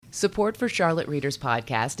Support for Charlotte Readers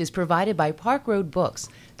Podcast is provided by Park Road Books,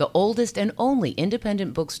 the oldest and only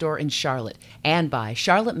independent bookstore in Charlotte, and by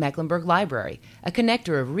Charlotte Mecklenburg Library, a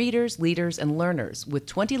connector of readers, leaders, and learners with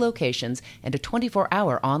 20 locations and a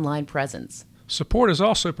 24-hour online presence. Support is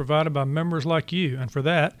also provided by members like you, and for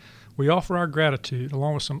that, we offer our gratitude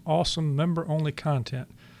along with some awesome member-only content.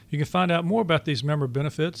 You can find out more about these member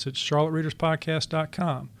benefits at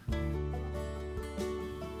charlottereaderspodcast.com.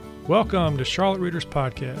 Welcome to Charlotte Readers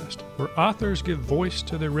Podcast, where authors give voice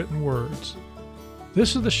to their written words.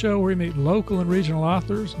 This is the show where we meet local and regional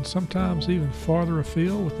authors and sometimes even farther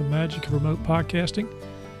afield with the magic of remote podcasting,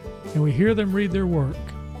 and we hear them read their work.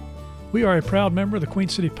 We are a proud member of the Queen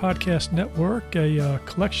City Podcast Network, a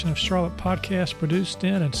collection of Charlotte podcasts produced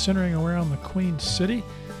in and centering around the Queen City,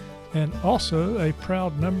 and also a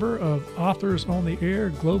proud member of Authors on the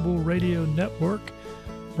Air Global Radio Network,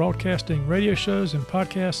 broadcasting radio shows and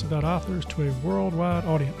podcasts about authors to a worldwide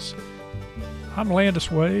audience. I'm Landis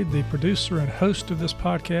Wade, the producer and host of this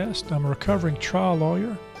podcast. I'm a recovering trial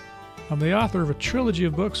lawyer. I'm the author of a trilogy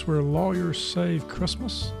of books where lawyers save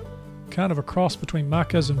Christmas, kind of a cross between My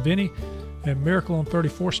Cousin Vinny and Miracle on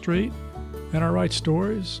 34th Street. And I write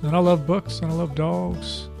stories, and I love books, and I love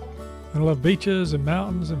dogs, and I love beaches and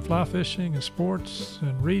mountains and fly fishing and sports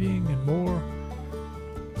and reading and more.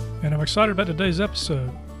 And I'm excited about today's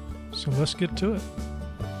episode, so let's get to it.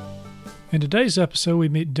 In today's episode, we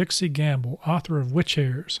meet Dixie Gamble, author of Witch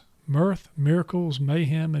Hairs, Mirth, Miracles,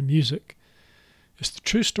 Mayhem, and Music. It's the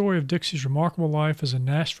true story of Dixie's remarkable life as a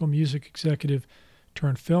Nashville music executive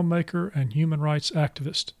turned filmmaker and human rights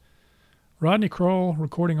activist. Rodney Crowell,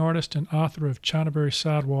 recording artist and author of Chinaberry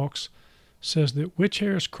Sidewalks, says that Witch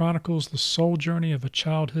Hairs chronicles the soul journey of a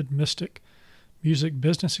childhood mystic, music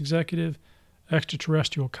business executive,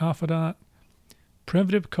 extraterrestrial confidant,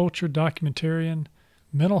 primitive culture documentarian,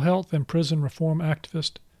 mental health and prison reform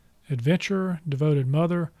activist, adventurer, devoted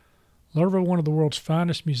mother, lover of one of the world's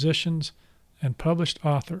finest musicians, and published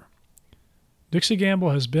author. Dixie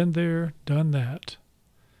Gamble has been there, done that.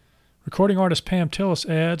 Recording artist Pam Tillis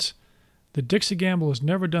adds that Dixie Gamble has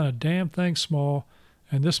never done a damn thing small,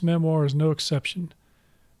 and this memoir is no exception.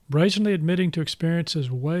 Brazenly admitting to experiences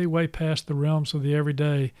way, way past the realms of the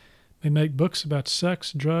everyday may make books about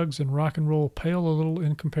sex, drugs, and rock and roll pale a little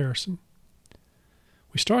in comparison.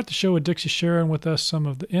 We start the show with Dixie sharing with us some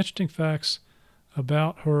of the interesting facts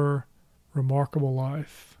about her remarkable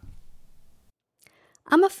life.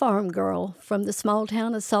 I'm a farm girl from the small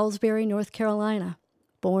town of Salisbury, North Carolina,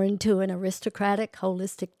 born to an aristocratic,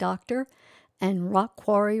 holistic doctor and rock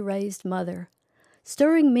quarry-raised mother,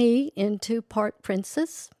 stirring me into part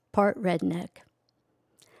princess, part redneck.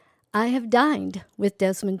 I have dined with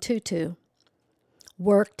Desmond Tutu,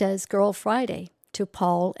 worked as Girl Friday to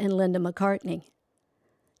Paul and Linda McCartney,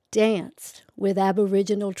 danced with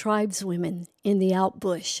Aboriginal tribeswomen in the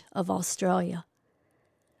outbush of Australia,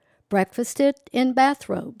 breakfasted in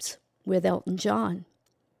bathrobes with Elton John,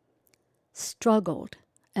 struggled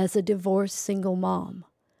as a divorced single mom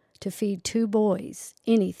to feed 2 boys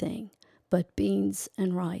anything but beans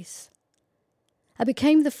and rice. I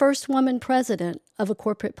became the first woman president of a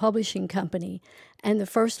corporate publishing company and the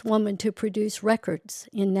first woman to produce records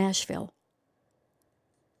in Nashville.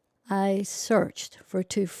 I searched for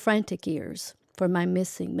 2 frantic years for my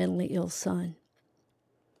missing mentally ill son.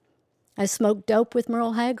 I smoked dope with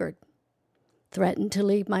Merle Haggard, threatened to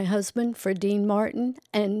leave my husband for Dean Martin,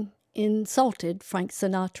 and insulted Frank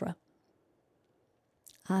Sinatra.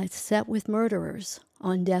 I sat with murderers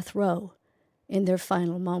on death row in their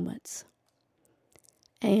final moments.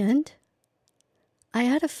 And I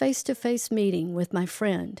had a face-to-face meeting with my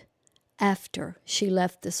friend after she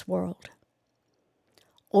left this world.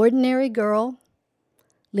 Ordinary girl,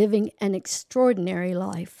 living an extraordinary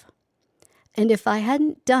life. And if I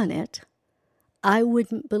hadn't done it, I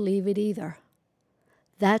wouldn't believe it either.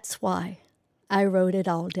 That's why I wrote it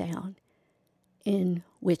all down in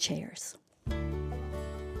Witch Hairs.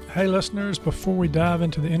 Hey listeners, before we dive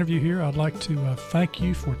into the interview here, I'd like to thank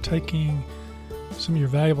you for taking some of your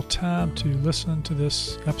valuable time to listen to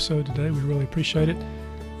this episode today. We really appreciate it.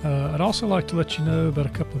 I'd also like to let you know about a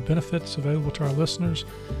couple of benefits available to our listeners.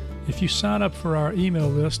 If you sign up for our email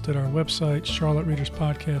list at our website,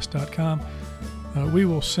 charlottereaderspodcast.com, we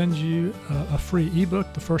will send you a free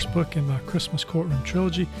ebook, the first book in my Christmas Courtroom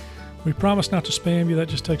trilogy. We promise not to spam you. That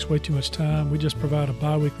just takes way too much time. We just provide a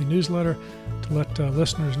bi-weekly newsletter to let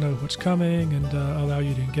listeners know what's coming and allow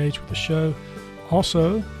you to engage with the show.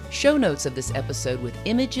 Also, show notes of this episode with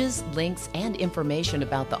images, links, and information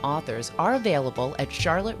about the authors are available at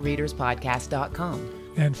charlottereaderspodcast.com.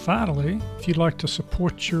 And finally, if you'd like to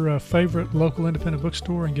support your favorite local independent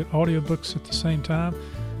bookstore and get audiobooks at the same time,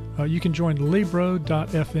 You can join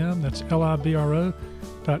Libro.fm, that's Libro.fm,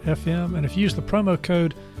 and if you use the promo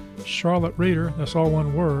code Charlotte Reader, that's all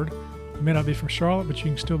one word. You may not be from Charlotte, but you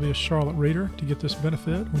can still be a Charlotte Reader to get this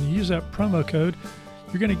benefit. When you use that promo code,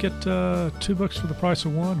 you're going to get 2 books for the price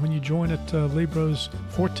of one when you join at Libro's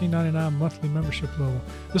 $14.99 monthly membership level.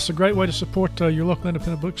 This is a great way to support your local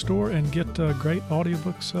independent bookstore and get great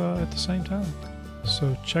audiobooks at the same time.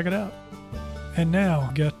 So check it out. And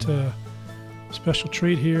now, got a special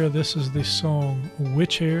treat here. This is the song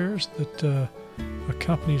Witch Hairs that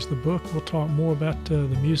accompanies the book. We'll talk more about the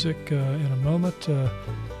music in a moment.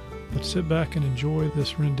 But sit back and enjoy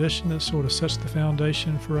this rendition that sort of sets the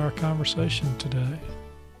foundation for our conversation today.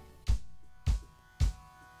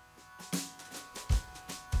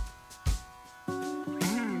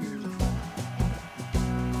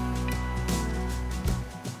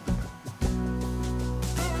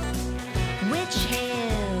 Witch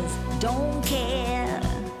hairs don't care,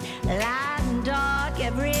 light and dark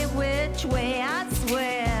every which way. I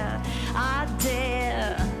swear I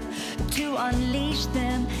dare to unleash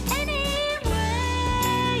them anyway.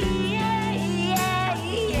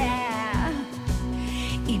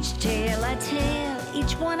 Each tale I tell,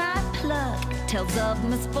 each one I pluck, tells of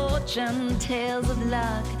misfortune, tales of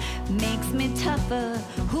luck, makes me tougher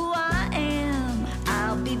who I am.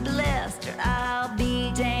 I'll be blessed or I'll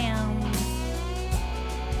be damned.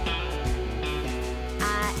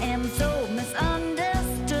 I am so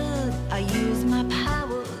misunderstood. I use my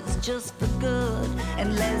powers just for good.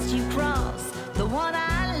 Unless you cross the one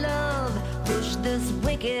I love, push this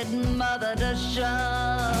wicked mother to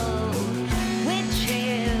shove. Witch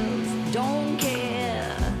hairs don't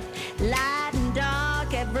care, light and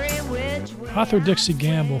dark every which way. Author Dixie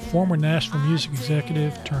Gamble, former Nashville music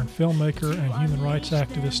executive turned filmmaker and human rights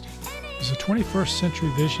activist, is a 21st century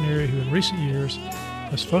visionary who in recent years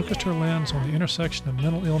has focused her lens on the intersection of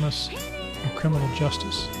mental illness and criminal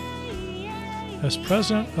justice. As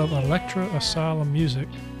president of Elektra Asylum Music,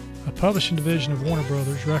 a publishing division of Warner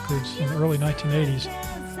Brothers Records in the early 1980s,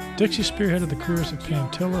 Dixie spearheaded the careers of Pam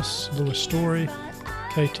Tillis, Louis Story,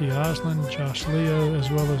 K.T. Oslin, Josh Leo, as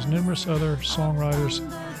well as numerous other songwriters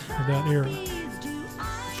of that era.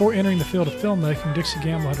 Before entering the field of filmmaking, Dixie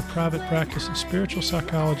Gamble had a private practice in spiritual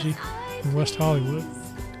psychology in West Hollywood.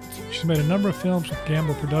 She's made a number of films with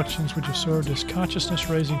Gamble Productions, which have served as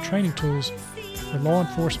consciousness-raising training tools for law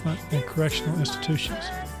enforcement and correctional institutions.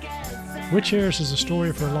 Witch Hairs is a story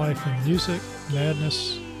of her life in music,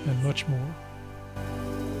 madness, and much more.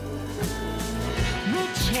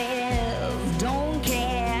 Witch hairs don't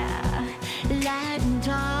care, light and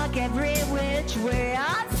dark every which way.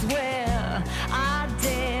 I swear I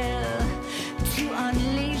dare to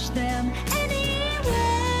unleash them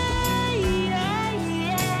anyway.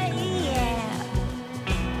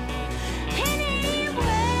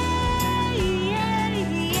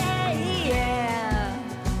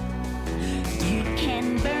 You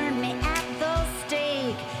can burn me at the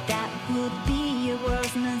stake, that would be your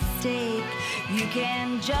worst mistake. You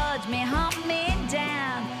can judge me, hunt me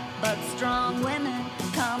down, but strong women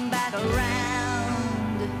come back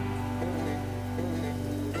around.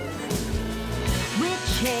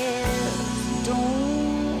 Witch hairs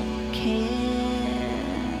don't care.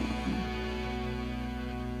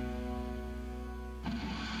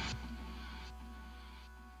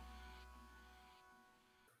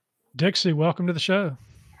 Dixie, welcome to the show.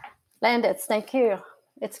 Landis, thank you.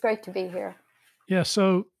 It's great to be here. Yeah,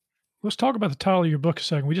 so let's talk about the title of your book a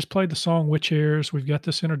second. We just played the song Witch Hairs. We've got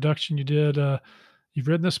this introduction you did. You've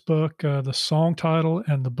written this book. The song title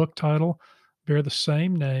and the book title bear the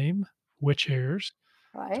same name, Witch Hairs.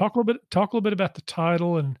 Right. Talk a little bit about the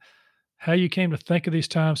title and how you came to think of these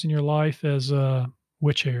times in your life as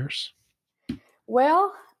witch hairs.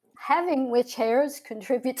 Well, having witch hairs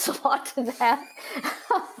contributes a lot to that.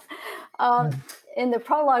 In the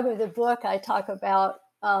prologue of the book, I talk about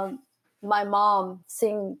my mom,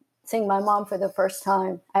 seeing my mom for the first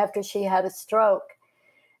time after she had a stroke,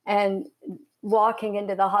 and walking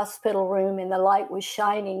into the hospital room, and the light was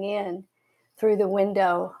shining in through the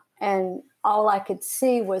window, and all I could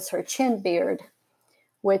see was her chin beard,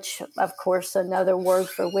 which, of course, another word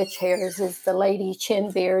for witch hairs is the lady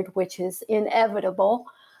chin beard, which is inevitable.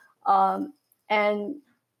 And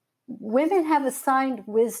women have assigned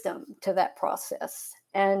wisdom to that process.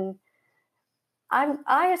 And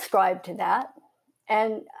I ascribe to that.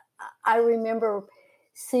 And I remember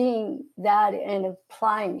seeing that and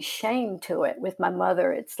applying shame to it with my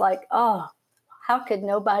mother. It's like, oh, how could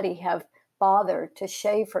nobody have bothered to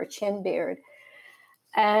shave her chin beard?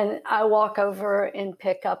 And I walk over and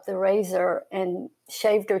pick up the razor and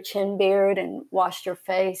shaved her chin beard and washed her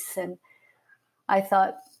face. And I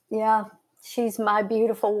thought, Yeah, she's my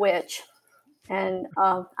beautiful witch, and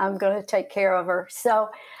I'm going to take care of her. So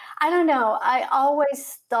I don't know. I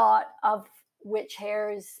always thought of witch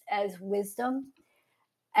hairs as wisdom.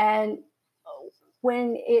 And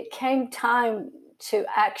when it came time to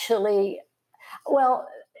actually, well,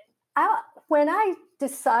 when I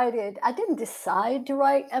decided, I didn't decide to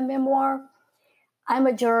write a memoir. I'm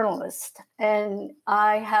a journalist, and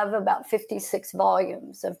I have about 56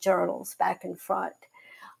 volumes of journals back and front.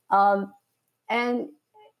 And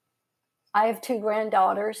I have 2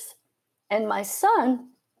 granddaughters, and my son,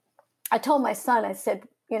 I told my son, I said,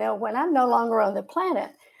 when I'm no longer on the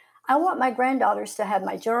planet, I want my granddaughters to have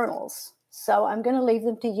my journals. So I'm going to leave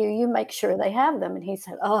them to you. You make sure they have them. And he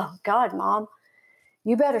said, oh, God, Mom,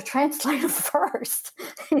 you better translate them first.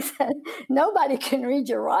 He said, nobody can read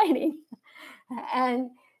your writing.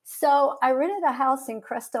 And so I rented a house in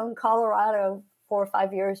Crestone, Colorado 4 or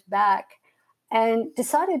 5 years back and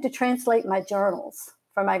decided to translate my journals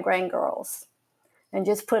for my grandgirls and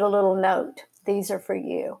just put a little note. These are for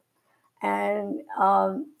you. And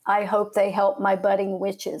I hope they help my budding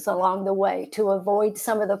witches along the way to avoid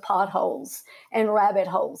some of the potholes and rabbit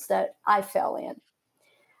holes that I fell in.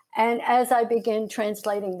 And as I began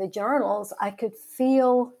translating the journals, I could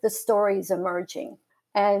feel the stories emerging.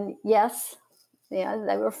 And yes, yeah,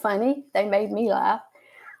 they were funny. They made me laugh.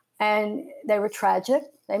 And they were tragic.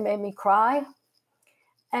 They made me cry.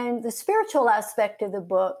 And the spiritual aspect of the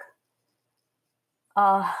book,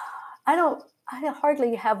 I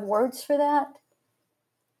hardly have words for that,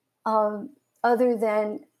 other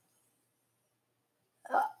than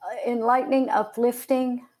enlightening,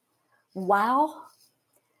 uplifting, wow.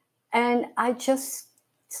 And I just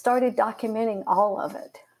started documenting all of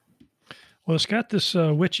it. Well, it's got this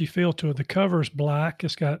witchy feel to it. The cover's black.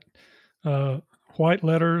 It's got white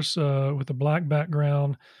letters with a black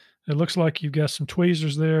background. It looks like you've got some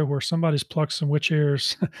tweezers there where somebody's plucked some witch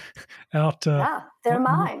hairs out. Yeah, they're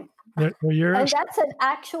mine. They're yours? And that's an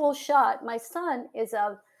actual shot. My son is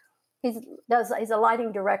he's a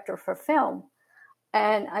lighting director for film.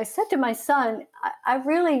 And I said to my son, I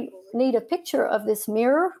really need a picture of this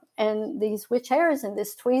mirror and these witch hairs and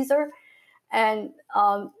this tweezer. And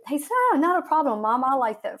he said, oh, not a problem, Mom. I'll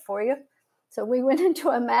light that for you. So we went into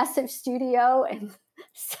a massive studio and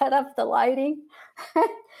set up the lighting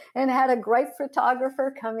and had a great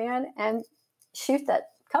photographer come in and shoot that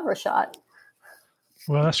cover shot.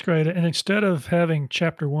 Well, that's great. And instead of having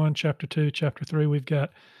chapter 1, chapter 2, chapter 3, we've got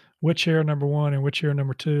witch hair number 1 and witch hair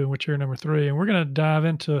number 2 and witch hair number 3. And we're going to dive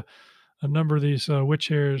into a number of these witch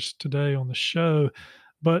hairs today on the show.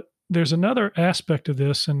 But there's another aspect of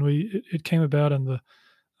this, and it came about in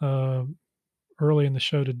the early in the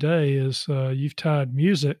show today, is you've tied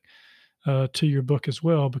music to your book as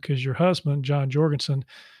well, because your husband, John Jorgensen,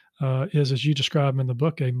 is, as you describe him in the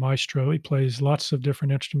book, a maestro. He plays lots of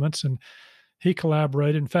different instruments, and he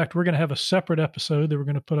collaborated. In fact, we're going to have a separate episode that we're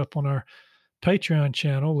going to put up on our Patreon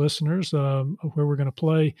channel, listeners, where we're going to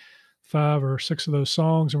play 5 or 6 of those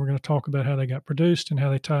songs, and we're going to talk about how they got produced and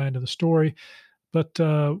how they tie into the story. But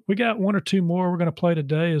we got 1 or 2 more we're going to play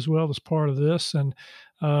today as well as part of this. And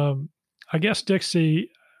I guess,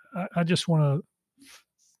 Dixie, I just want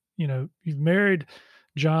to, you've married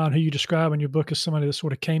John, who you describe in your book as somebody that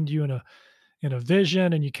sort of came to you in a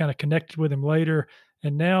vision, and you kind of connected with him later.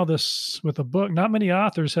 And now this, with a book, not many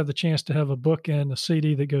authors have the chance to have a book and a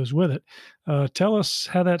CD that goes with it. Tell us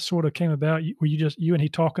how that sort of came about. Were you and he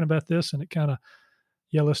talking about this, and it kind of,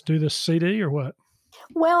 let's do this CD, or what?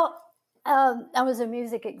 Well, I was a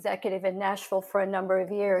music executive in Nashville for a number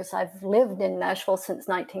of years. I've lived in Nashville since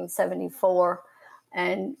 1974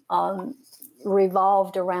 and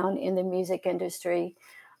revolved around in the music industry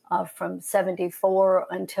from 74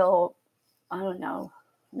 until,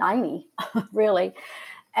 90, really.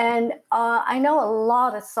 And I know a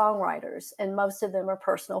lot of songwriters, and most of them are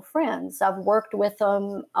personal friends. I've worked with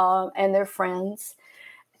them and their friends.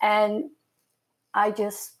 And I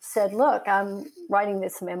just said, look, I'm writing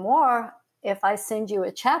this memoir. If I send you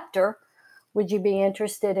a chapter, would you be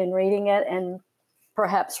interested in reading it and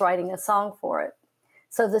perhaps writing a song for it?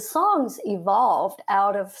 So the songs evolved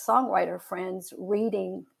out of songwriter friends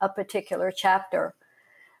reading a particular chapter.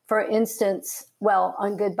 For instance,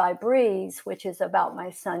 on Goodbye Breeze, which is about my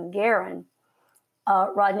son, Garen,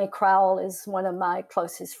 Rodney Crowell is one of my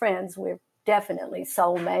closest friends. We're definitely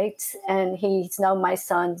soulmates, and he's known my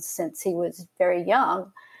son since he was very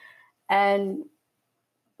young and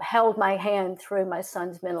held my hand through my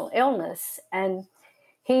son's mental illness. And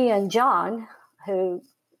he and John, who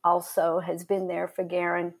also has been there for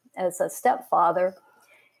Garen as a stepfather,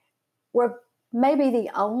 were maybe the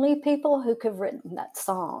only people who could have written that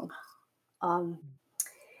song.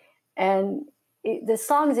 And the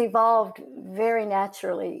songs evolved very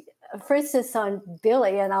naturally. For instance, on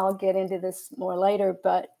Billy, and I'll get into this more later,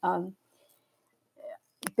 but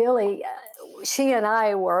Billy, she and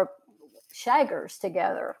I were shaggers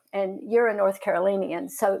together, and you're a North Carolinian,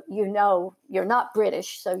 so you know you're not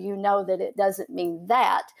British, so you know that it doesn't mean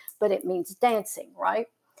that, but it means dancing, right?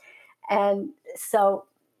 And so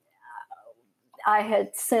I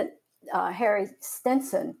had sent Harry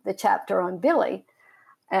Stinson the chapter on Billy,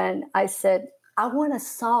 and I said, I want a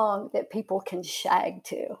song that people can shag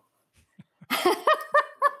to.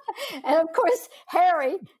 And of course,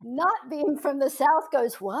 Harry, not being from the South,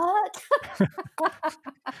 goes, what?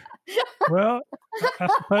 Well,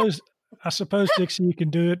 I suppose, Dixie, you can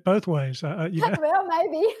do it both ways. Well,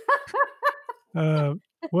 maybe.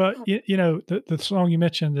 Well, you know, the song you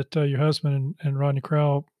mentioned that your husband and Rodney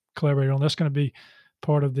Crowell collaborated on, that's going to be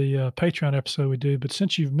part of the Patreon episode we do. But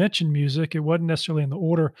since you've mentioned music, it wasn't necessarily in the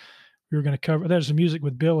order we were going to cover. There's the music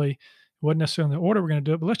with Billy. It wasn't necessarily in the order we're going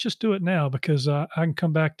to do it, but let's just do it now because I can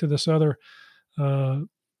come back to this other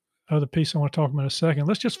piece I want to talk about in a second.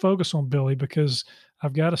 Let's just focus on Billy because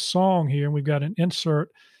I've got a song here and we've got an insert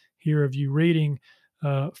here of you reading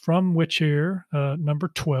from Witch Hair, number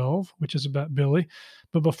 12, which is about Billy.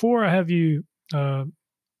 But before I have you,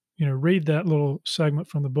 read that little segment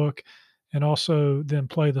from the book and also then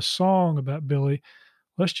play the song about Billy,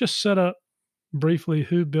 let's just set up briefly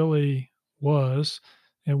who Billy was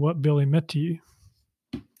and what Billy meant to you.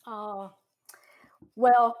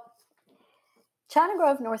 Well, China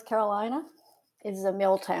Grove, North Carolina is a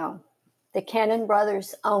mill town. The Cannon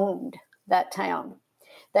brothers owned that town.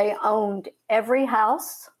 They owned every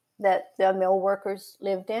house that the mill workers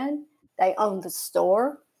lived in. They owned the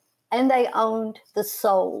store, and they owned the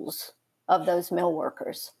souls of those mill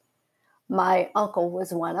workers. My uncle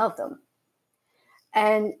was one of them.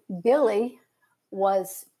 And Billy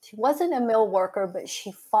she wasn't a mill worker, but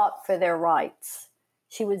she fought for their rights.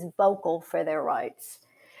 She was vocal for their rights.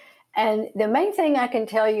 And the main thing I can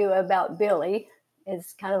tell you about Billy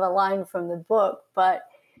is kind of a line from the book, but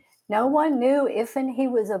no one knew if he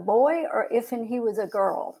was a boy or if he was a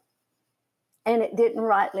girl. And it didn't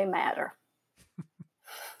rightly matter.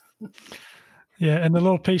 Yeah, and the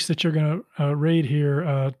little piece that you're going to read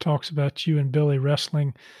here talks about you and Billy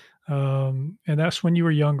wrestling. And that's when you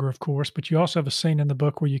were younger, of course, but you also have a scene in the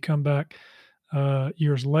book where you come back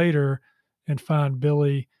years later and find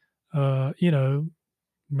Billy,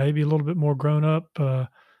 maybe a little bit more grown up,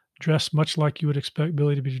 dressed much like you would expect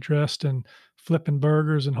Billy to be dressed and flipping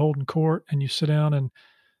burgers and holding court. And you sit down and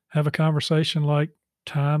have a conversation like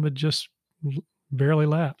time had just barely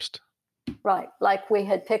lapsed. Right. Like we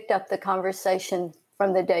had picked up the conversation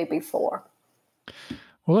from the day before.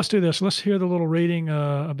 Well, let's do this. Let's hear the little reading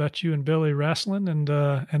about you and Billy wrestling, and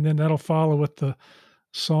then that'll follow with the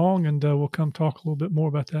song, and we'll come talk a little bit more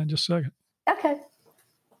about that in just a second. Okay.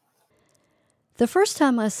 The first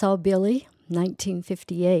time I saw Billy,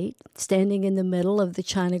 1958, standing in the middle of the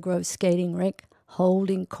China Grove skating rink,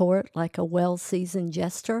 holding court like a well-seasoned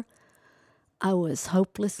jester, I was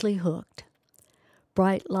hopelessly hooked.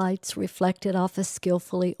 Bright lights reflected off a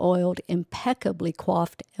skillfully oiled, impeccably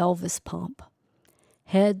coiffed Elvis pump.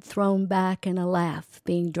 Head thrown back in a laugh,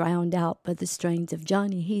 being drowned out by the strains of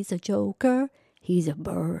Johnny, he's a joker, he's a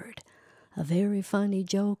bird. A very funny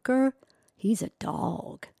joker, he's a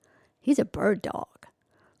dog. He's a bird dog.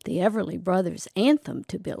 The Everly Brothers' anthem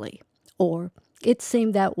to Billy, or it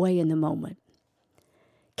seemed that way in the moment.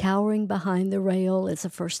 Cowering behind the rail as a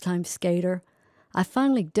first-time skater, I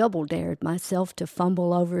finally double-dared myself to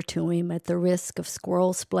fumble over to him at the risk of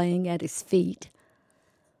squirrel splaying at his feet.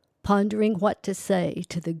 Pondering what to say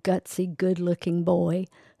to the gutsy, good-looking boy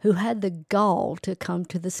who had the gall to come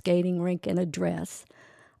to the skating rink in a dress,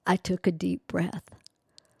 I took a deep breath.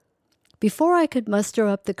 Before I could muster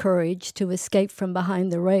up the courage to escape from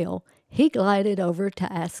behind the rail, he glided over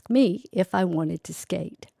to ask me if I wanted to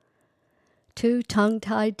skate. Too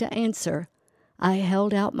tongue-tied to answer, I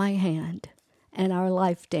held out my hand, and our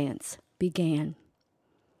life dance began.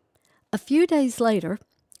 A few days later,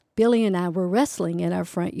 Billy and I were wrestling in our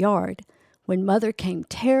front yard when Mother came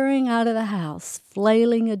tearing out of the house,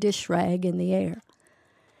 flailing a dish rag in the air.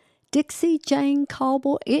 Dixie Jane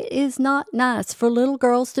Cauble, it is not nice for little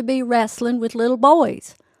girls to be wrestling with little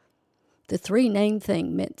boys. The three-name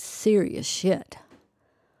thing meant serious shit.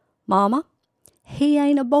 Mama, he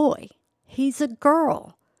ain't a boy. He's a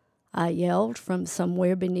girl, I yelled from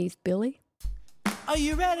somewhere beneath Billy. Are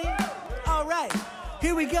you ready? All right,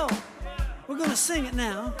 here we go. We're gonna sing it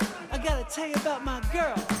now. I gotta tell you about my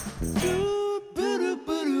girl.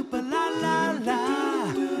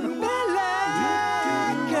 Doo-ba-doo-ba-doo-ba-la-la-la.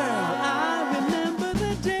 Girl, I remember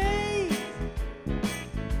the day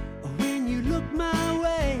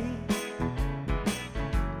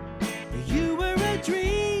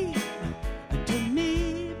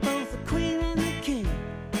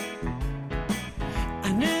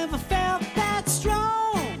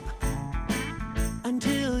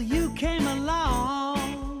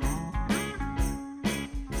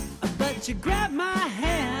that you grabbed my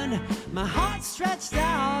hand, my heart stretched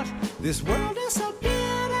out. This world is so big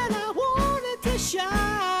and I wanted to shout.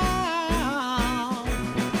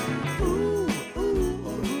 Ooh, ooh,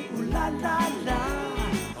 ooh, ooh, la, la, la,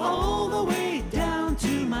 all the way down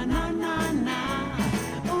to my na-na-na.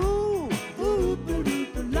 Ooh, ooh, ooh,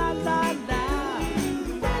 ooh, la, la, la,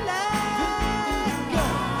 really,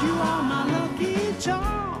 girl, you are my lucky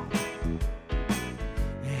charm,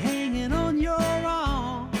 hanging on your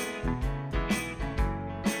arm.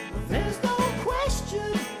 There's no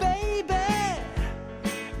question, baby,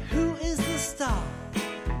 who is the star?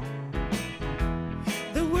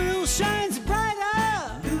 The world shines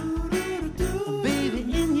brighter,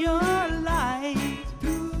 baby, in your light.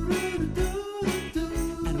 And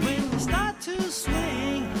when we start to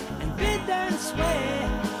swing and bid and sway,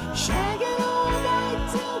 shag it all night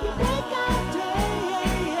till we break our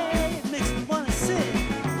day. It makes me wanna sing.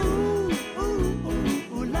 Ooh, ooh,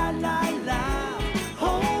 ooh, ooh, la, la, la,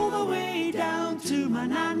 all the way down to my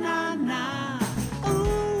na-na-na.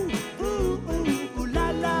 Ooh, ooh, ooh, ooh, la,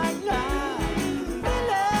 la, la,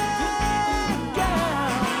 really,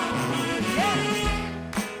 girl, yeah.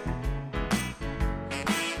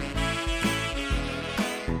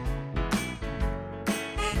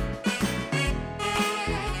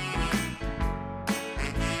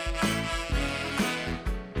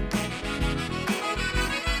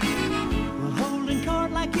 Well, holding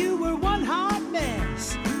court like you were one hot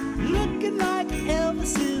mess, looking like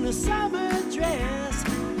Elvis in a summer dress,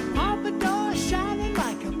 pompadour shining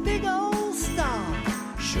like a big old star,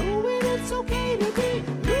 showing it's okay to be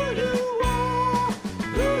who you are,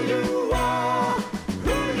 who you are,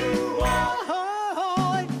 who you are.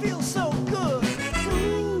 Oh, it feels so good.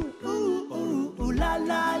 Ooh, ooh, ooh, ooh, la,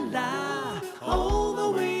 la, la, all the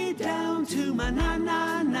way down to my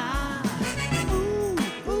na-na-na. Ooh,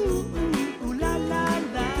 ooh, ooh, ooh, la, la,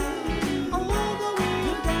 la, all the way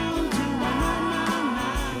down to my na-na-na.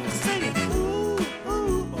 Sing it. Ooh,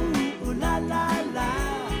 ooh, ooh, ooh, la, la, la,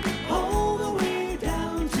 all the way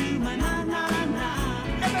down to my na-na-na.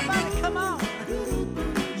 Everybody come on.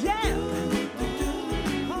 Yeah.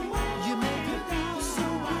 You make me feel so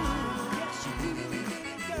good. Yes, you do,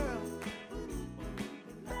 girl.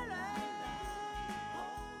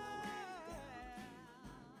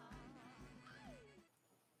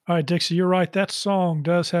 All right, Dixie, you're right. That song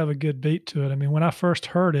does have a good beat to it. I mean, when I first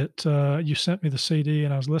heard it, you sent me the CD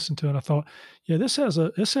and I was listening to it. And I thought, yeah, this has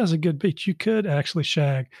a good beat. You could actually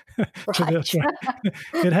shag to this. Right.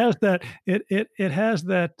 Right? It has that it has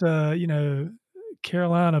that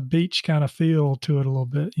Carolina beach kind of feel to it a little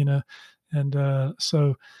bit, and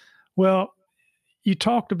so well. You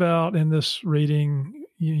talked about in this reading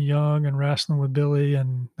young and wrestling with Billy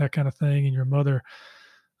and that kind of thing, and your mother,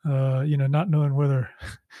 not knowing whether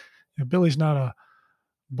Billy's not a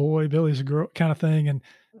boy, Billy's a girl kind of thing.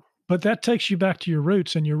 But that takes you back to your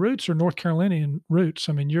roots, and your roots are North Carolinian roots.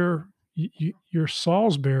 I mean, you're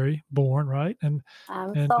Salisbury born, right? I'm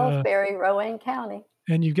And Salisbury, Rowan County.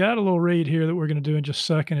 and you've got a little read here that we're going to do in just a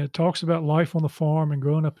second. It talks about life on the farm and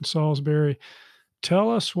growing up in Salisbury.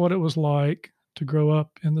 Tell us what it was like to grow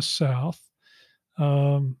up in the South,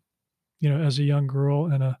 as a young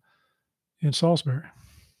girl in Salisbury.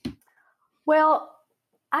 Well,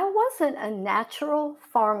 I wasn't a natural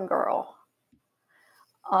farm girl.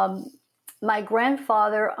 My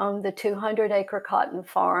grandfather owned the 200-acre cotton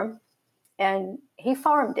farm, and he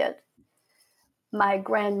farmed it. My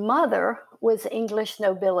grandmother was English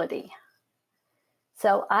nobility.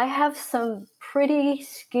 So I have some pretty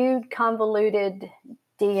skewed, convoluted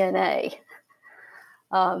DNA.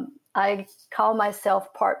 I call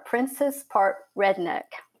myself part princess, part redneck.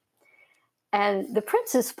 And the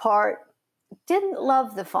princess part didn't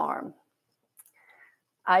love the farm.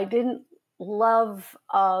 I didn't love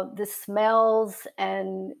the smells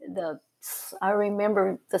and I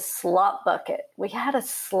remember the slop bucket. We had a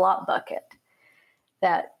slop bucket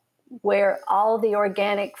where all the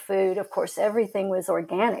organic food, of course, everything was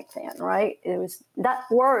organic then, right? That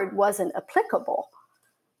word wasn't applicable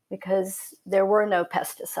because there were no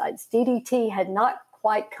pesticides. DDT had not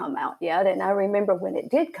quite come out yet. And I remember when it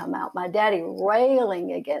did come out, my daddy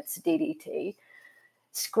railing against DDT,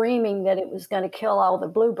 screaming that it was going to kill all the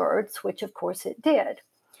bluebirds, which of course it did.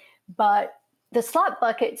 But the slop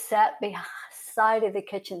bucket sat beside of the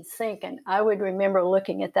kitchen sink, and I would remember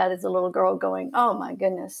looking at that as a little girl going, oh my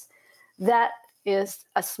goodness, that is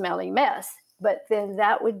a smelly mess. But then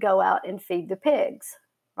that would go out and feed the pigs,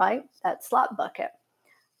 right? That slop bucket.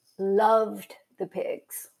 Loved the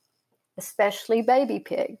pigs, especially baby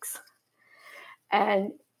pigs.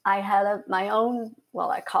 And I had my own,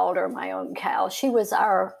 I called her my own cow. She was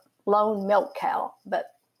our lone milk cow, but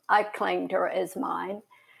I claimed her as mine.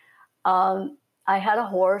 I had a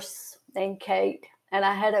horse named Kate, and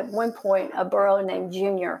I had at one point a burro named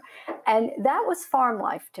Junior. And that was farm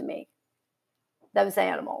life to me, those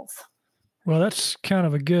animals. Well, that's kind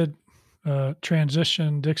of a good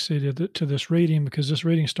transition, Dixie, to this reading, because this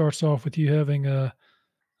reading starts off with you having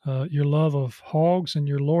your love of hogs and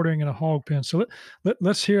your loitering in a hog pen. So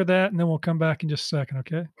let's hear that, and then we'll come back in just a second,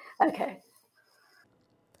 okay? Okay.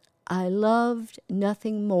 I loved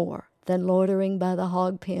nothing more than loitering by the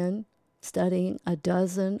hog pen, studying a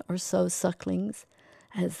dozen or so sucklings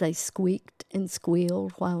as they squeaked and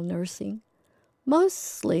squealed while nursing,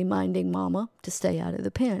 mostly minding Mama to stay out of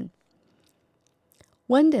the pen.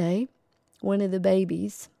 One day, one of the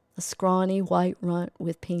babies, a scrawny white runt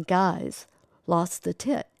with pink eyes, lost the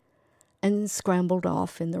tit and scrambled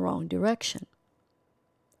off in the wrong direction.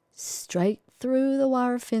 Straight through the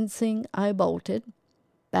wire fencing I bolted,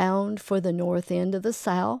 bound for the north end of the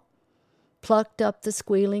sow, plucked up the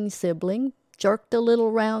squealing sibling, jerked the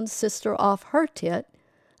little round sister off her tit,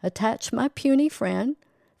 attached my puny friend,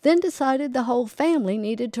 then decided the whole family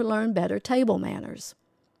needed to learn better table manners.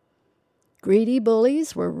 Greedy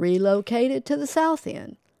bullies were relocated to the south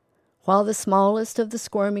end, while the smallest of the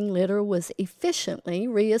squirming litter was efficiently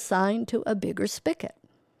reassigned to a bigger spigot.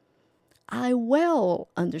 I well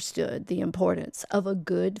understood the importance of a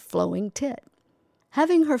good flowing tit.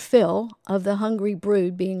 Having her fill of the hungry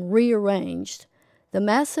brood being rearranged, the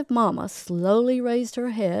massive Mama slowly raised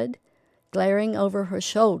her head, glaring over her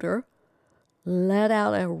shoulder, let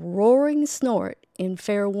out a roaring snort in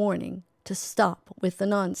fair warning to stop with the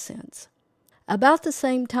nonsense. About the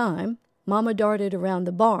same time, Mama darted around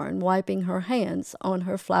the barn, wiping her hands on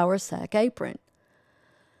her flour sack apron.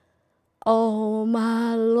 "Oh,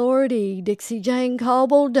 my lordy, Dixie Jane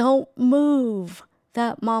Cobble, don't move.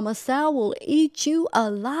 That Mama sow will eat you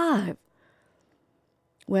alive."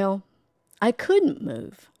 Well, I couldn't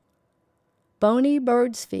move. Bony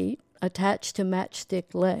bird's feet, attached to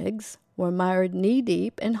matchstick legs, were mired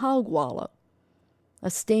knee-deep in hog wallow. A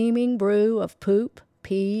steaming brew of poop,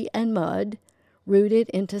 pee, and mud rooted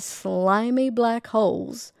into slimy black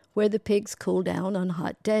holes where the pigs cool down on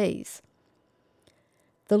hot days.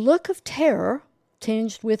 The look of terror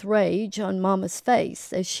tinged with rage on Mama's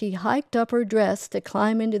face as she hiked up her dress to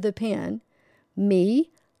climb into the pen, me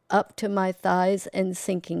up to my thighs and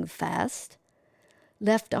sinking fast,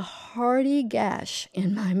 left a hearty gash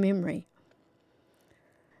in my memory.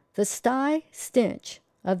 The sty stench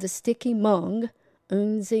of the sticky mung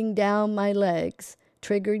oozing down my legs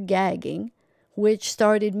triggered gagging, which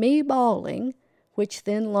started me bawling, which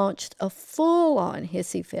then launched a full-on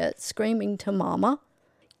hissy fit, screaming to Mama,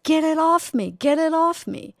 "Get it off me! Get it off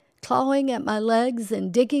me!" clawing at my legs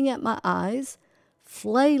and digging at my eyes,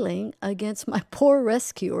 flailing against my poor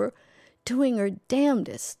rescuer, doing her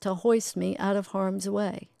damnedest to hoist me out of harm's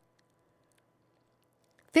way.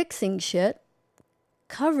 Fixing shit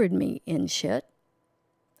covered me in shit,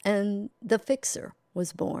 and the fixer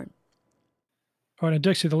was born. All right, and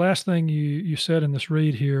Dixie, the last thing you said in this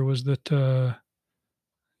read here was that,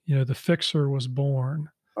 the fixer was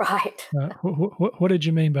born. Right. What did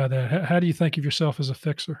you mean by that? How do you think of yourself as a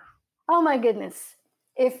fixer? Oh, my goodness.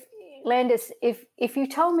 If you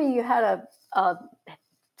told me you had a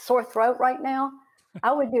sore throat right now,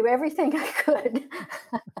 I would do everything I could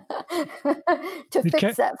to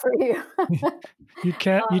fix that for you.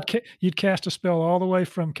 You'd cast a spell all the way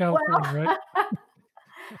from California, right?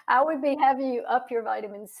 I would be having you up your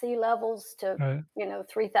vitamin C levels to,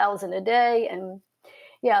 3,000 a day. And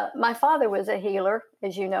yeah, my father was a healer,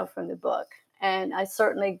 as you know from the book, and I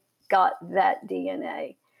certainly got that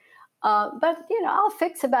DNA. But I'll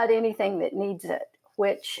fix about anything that needs it,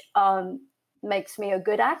 which makes me a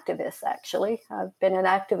good activist, actually. I've been an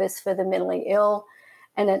activist for the mentally ill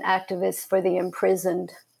and an activist for the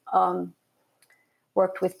imprisoned,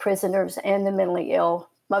 worked with prisoners and the mentally ill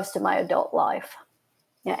most of my adult life.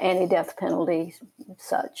 Yeah, anti-death penalty,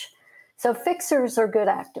 such. So fixers are good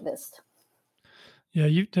activists.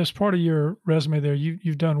 Yeah, as part of your resume there,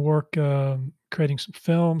 you've done work creating some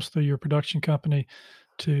films through your production company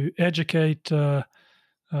to educate.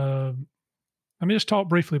 Just talk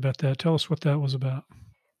briefly about that. Tell us what that was about.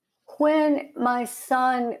 When my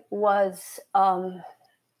son was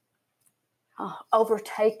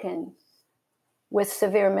overtaken with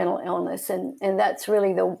severe mental illness, and that's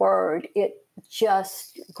really the word, it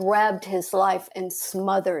just grabbed his life and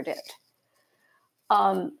smothered it.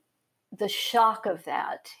 The shock of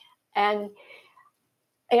that. And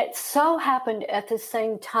it so happened at the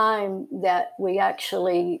same time that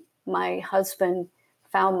my husband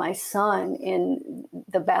found my son in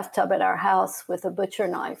the bathtub at our house with a butcher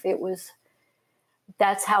knife.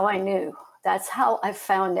 that's how I knew. That's how I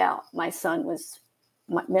found out my son was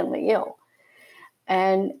mentally ill.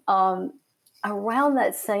 And around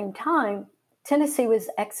that same time, Tennessee was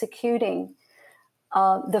executing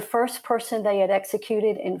the first person they had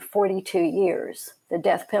executed in 42 years. The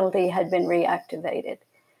death penalty had been reactivated.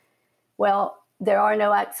 Well, there are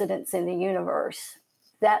no accidents in the universe.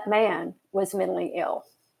 That man was mentally ill.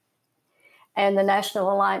 And the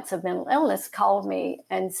National Alliance of Mental Illness called me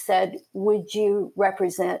and said, would you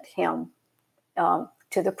represent him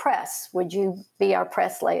to the press? Would you be our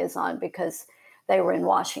press liaison? Because they were in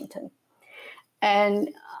Washington. And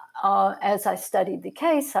as I studied the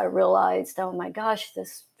case, I realized, oh my gosh,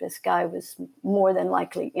 this guy was more than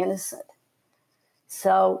likely innocent.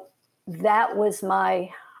 So that was my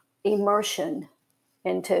immersion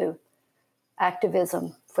into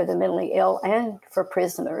activism for the mentally ill and for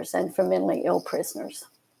prisoners and for mentally ill prisoners.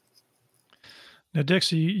 Now,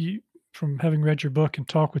 Dixie, you, from having read your book and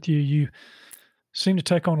talk with you, you seem to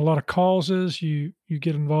take on a lot of causes. You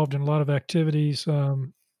get involved in a lot of activities.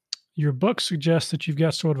 Your book suggests that you've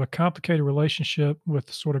got sort of a complicated relationship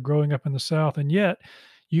with sort of growing up in the South, and yet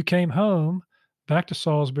you came home back to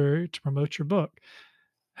Salisbury to promote your book.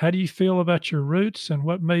 How do you feel about your roots, and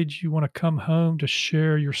what made you want to come home to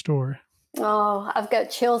share your story? Oh, I've got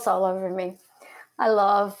chills all over me. I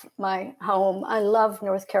love my home. I love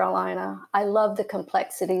North Carolina. I love the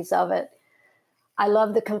complexities of it. I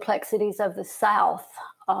love the complexities of the South.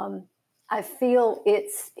 I feel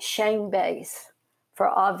it's shame-based for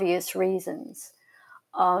obvious reasons.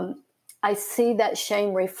 I see that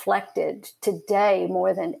shame reflected today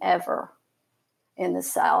more than ever in the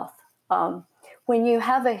South. When you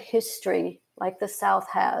have a history like the South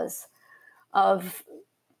has of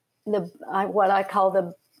what I call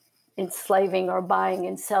the enslaving or buying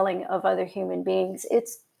and selling of other human beings,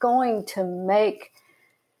 it's going to make,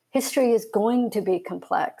 history is going to be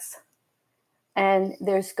complex. And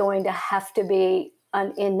there's going to have to be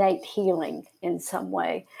an innate healing in some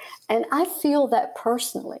way. And I feel that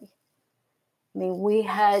personally. I mean, we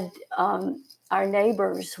had, our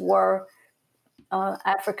neighbors were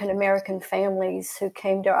African-American families who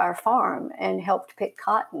came to our farm and helped pick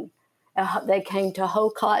cotton. They came to hoe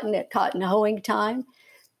cotton at cotton hoeing time.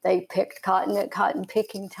 They picked cotton at cotton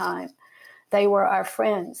picking time. They were our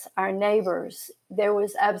friends, our neighbors. There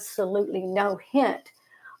was absolutely no hint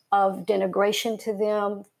of denigration to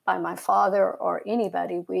them by my father or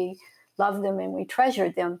anybody. We loved them and we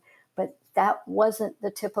treasured them, but that wasn't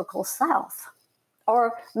the typical South.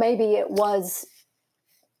 Or maybe it was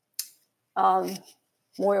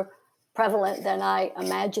more prevalent than I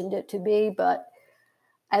imagined it to be, but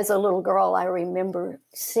as a little girl, I remember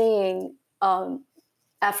seeing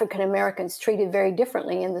African Americans treated very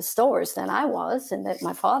differently in the stores than I was and that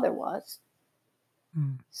my father was.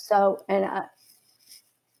 So,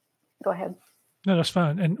 go ahead. No, that's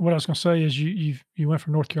fine. And what I was going to say is you went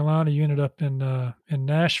from North Carolina, you ended up in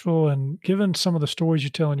Nashville, and given some of the stories you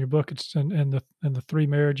tell in your book, it's and the three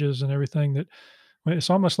marriages and everything, that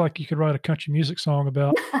it's almost like you could write a country music song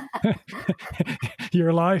about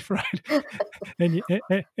your life, right? And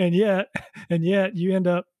yet you end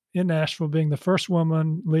up in Nashville being the first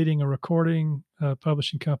woman leading a recording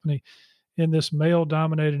publishing company in this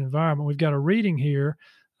male-dominated environment. We've got a reading here.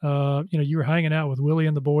 You were hanging out with Willie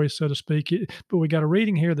and the boys, so to speak. But we got a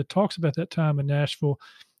reading here that talks about that time in Nashville.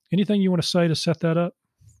 Anything you want to say to set that up?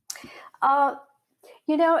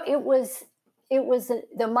 It was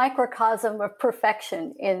the microcosm of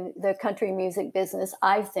perfection in the country music business,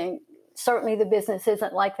 I think. Certainly the business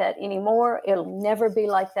isn't like that anymore. It'll never be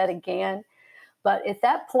like that again. But at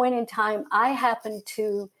that point in time, I happened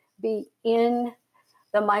to be in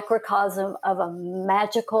the microcosm of a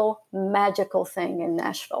magical, magical thing in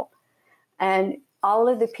Nashville. And all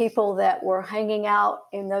of the people that were hanging out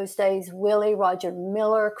in those days, Willie, Roger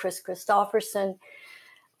Miller, Chris Christopherson,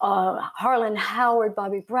 Harlan Howard,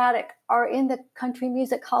 Bobby Braddock, are in the Country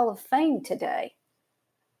Music Hall of Fame today.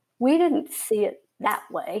 We didn't see it that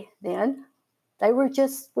way then. We were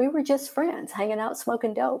just friends hanging out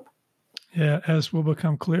smoking dope. Yeah, as will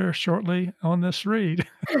become clear shortly on this read.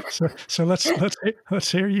 So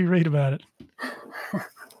let's hear you read about it.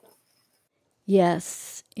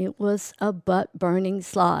 Yes, it was a butt-burning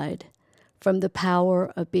slide from the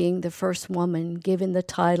power of being the first woman given the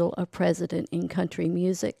title of president in country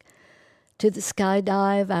music to the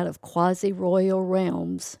skydive out of quasi-royal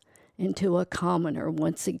realms into a commoner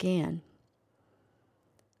once again.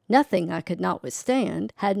 Nothing I could not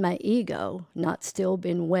withstand had my ego not still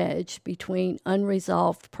been wedged between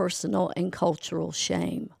unresolved personal and cultural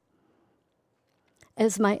shame.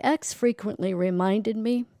 As my ex frequently reminded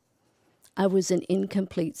me, I was an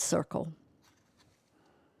incomplete circle.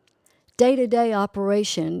 day-to-day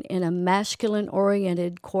operation in a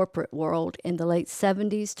masculine-oriented corporate world in the late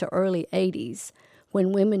 70s to early 80s,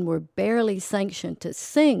 when women were barely sanctioned to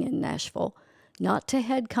sing in Nashville, not to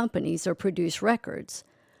head companies or produce records,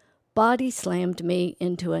 body slammed me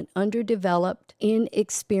into an underdeveloped,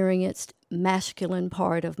 inexperienced, masculine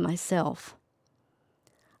part of myself.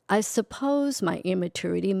 I suppose my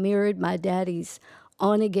immaturity mirrored my daddy's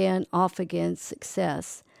on-again, off-again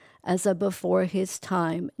success as a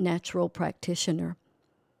before-his-time natural practitioner.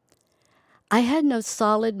 I had no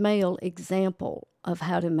solid male example of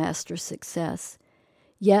how to master success,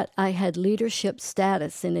 yet I had leadership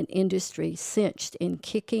status in an industry cinched in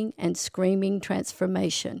kicking and screaming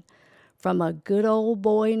transformation from a good old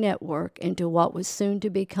boy network into what was soon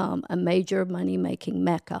to become a major money-making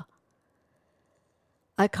mecca.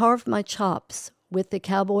 I carved my chops with the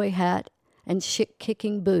cowboy hat and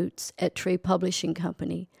shit-kicking boots at Tree Publishing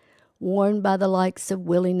Company, worn by the likes of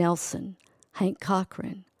Willie Nelson, Hank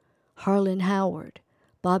Cochran, Harlan Howard,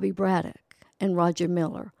 Bobby Braddock, and Roger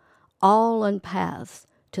Miller, all on paths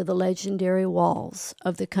to the legendary walls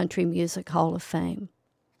of the Country Music Hall of Fame.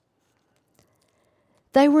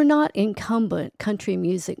 They were not incumbent country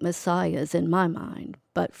music messiahs in my mind,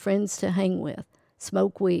 but friends to hang with,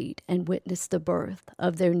 smoke weed, and witness the birth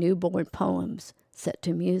of their newborn poems set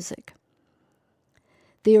to music.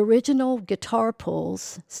 The original guitar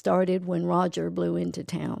pulls started when Roger blew into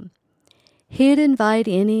town. He'd invite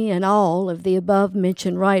any and all of the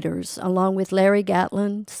above-mentioned writers, along with Larry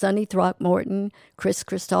Gatlin, Sonny Throckmorton, Chris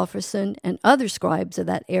Christopherson, and other scribes of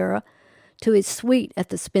that era, to his suite at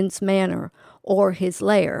the Spence Manor or his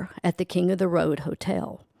lair at the King of the Road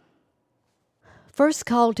Hotel. First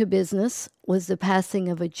call to business was the passing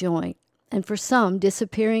of a joint, and for some,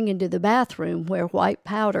 disappearing into the bathroom where white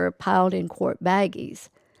powder piled in quart baggies.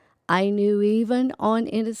 I knew even on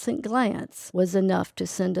innocent glance was enough to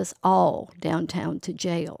send us all downtown to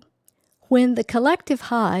jail. When the collective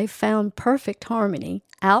high found perfect harmony,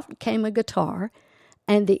 out came a guitar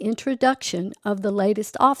and the introduction of the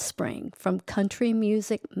latest offspring from country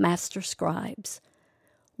music master scribes.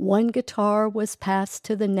 One guitar was passed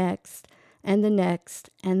to the next, and the next,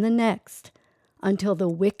 and the next, until the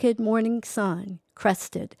wicked morning sun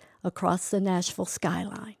crested across the Nashville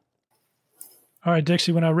skyline. All right,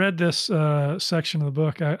 Dixie, when I read this section of the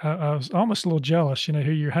book, I was almost a little jealous, here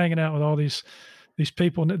you're hanging out with all these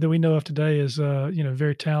people that we know of today as,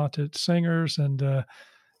 very talented singers. And,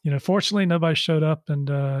 fortunately, nobody showed up and,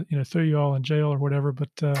 threw you all in jail or whatever. But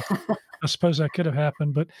I suppose that could have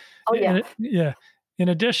happened. But, Oh, yeah. In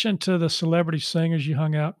addition to the celebrity singers you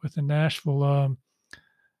hung out with in Nashville,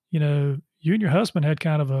 you and your husband had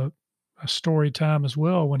kind of a story time as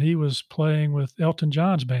well when he was playing with Elton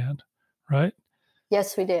John's band, right?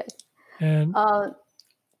 Yes, we did. And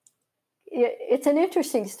it's an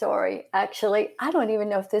interesting story, actually. I don't even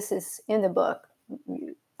know if this is in the book.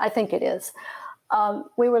 I think it is.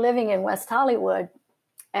 We were living in West Hollywood,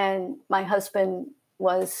 and my husband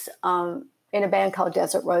was in a band called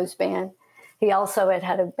Desert Rose Band. He also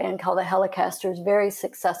had a band called the Helicasters, very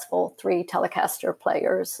successful 3 Telecaster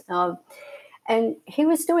players. And he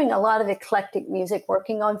was doing a lot of eclectic music,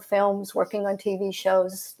 working on films, working on TV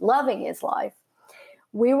shows, loving his life.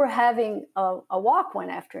 We were having a walk one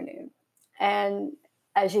afternoon. And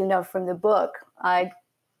as you know from the book, I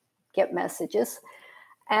get messages.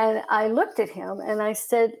 And I looked at him and I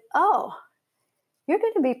said, "Oh, you're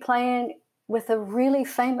going to be playing with a really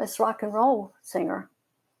famous rock and roll singer."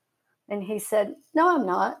 And he said, "No, I'm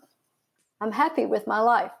not. I'm happy with my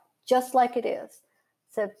life, just like it is." I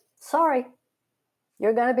said, "Sorry,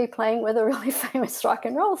 you're going to be playing with a really famous rock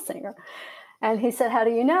and roll singer." And he said, "How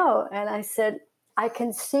do you know?" And I said, "I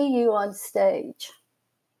can see you on stage."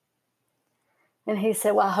 And he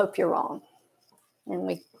said, "Well, I hope you're wrong." And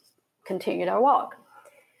we continued our walk.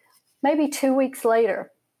 Maybe 2 weeks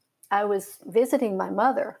later, I was visiting my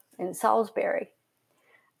mother in Salisbury,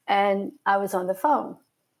 and I was on the phone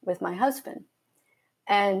with my husband.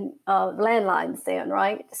 And landlines then,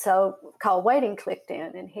 right? So call waiting clicked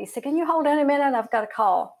in, and he said, "Can you hold on a minute? I've got a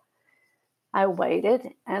call." I waited,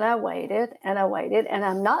 and I waited, and I waited, and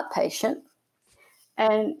I'm not patient.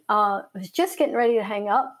 And I was just getting ready to hang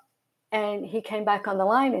up, and he came back on the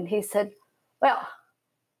line, and he said, "Well,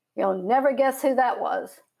 you'll never guess who that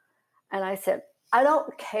was." And I said, "I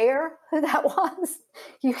don't care who that was.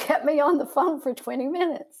 You kept me on the phone for 20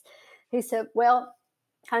 minutes. He said, "Well,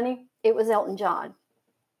 honey, it was Elton John.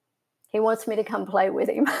 He wants me to come play with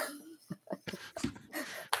him."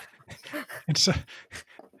 And so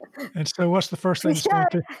what's the first thing?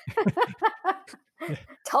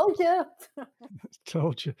 Told you.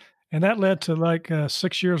 Told you. And that led to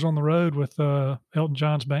 6 years on the road with Elton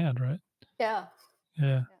John's band, right?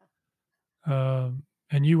 Yeah. Yeah.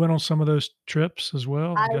 And you went on some of those trips as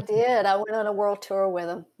well? I did. I went on a world tour with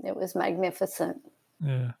him. It was magnificent.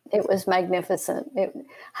 Yeah. It was magnificent.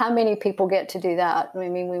 How many people get to do that? I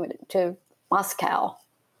mean, we went to Moscow.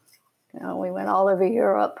 We went all over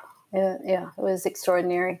Europe. Yeah, it was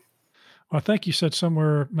extraordinary. Well, I think you said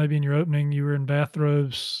somewhere, maybe in your opening, you were in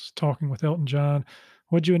bathrobes talking with Elton John.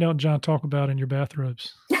 What did you and Elton John talk about in your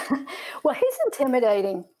bathrobes? Well, he's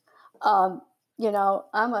intimidating. I'm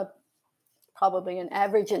probably an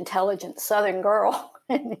average intelligent Southern girl.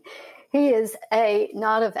 He is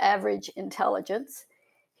not of average intelligence.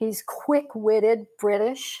 He's quick-witted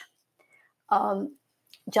British. John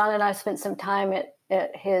and I spent some time at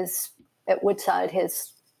Woodside,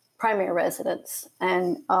 his primary residence,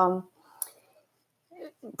 and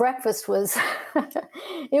breakfast was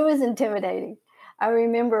it was intimidating. I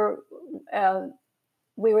remember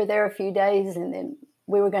we were there a few days, and then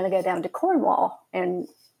we were going to go down to Cornwall, and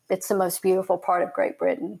it's the most beautiful part of Great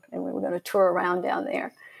Britain, and we were going to tour around down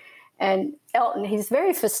there. And Elton, he's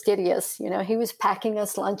very fastidious. He was packing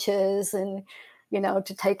us lunches and,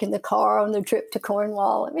 to take in the car on the trip to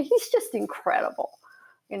Cornwall. I mean, he's just incredible.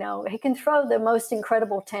 He can throw the most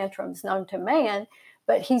incredible tantrums known to man,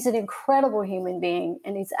 but he's an incredible human being,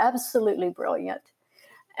 and he's absolutely brilliant.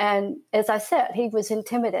 And as I said, he was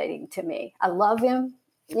intimidating to me. I love him,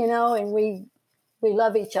 and we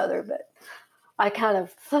love each other, but I kind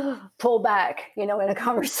of pull back, in a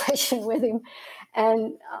conversation with him.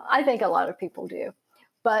 And I think a lot of people do.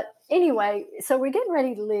 But anyway, so we're getting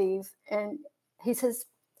ready to leave. And he says,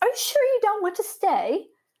 "Are you sure you don't want to stay?" He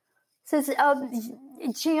says,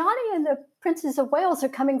 "Gianni and the Princess of Wales are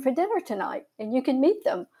coming for dinner tonight, and you can meet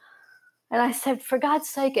them." And I said, "For God's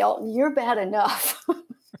sake, Elton, you're bad enough.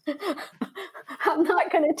 I'm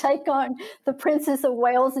not going to take on the Princess of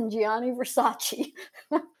Wales and Gianni Versace."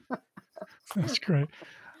 That's great.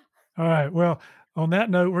 All right. Well, on that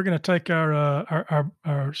note, we're going to take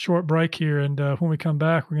our short break here, and when we come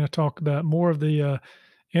back, we're going to talk about more of the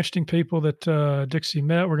interesting people that Dixie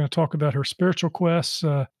met. We're going to talk about her spiritual quests,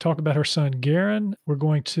 talk about her son Garen. We're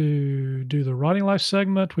going to do the Writing Life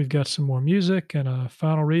segment. We've got some more music and a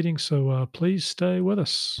final reading, so please stay with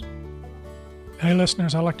us. Hey,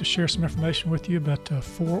 listeners, I'd like to share some information with you about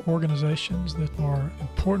 4 organizations that are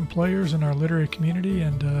important players in our literary community,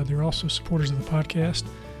 and they're also supporters of the podcast.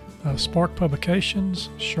 Spark Publications,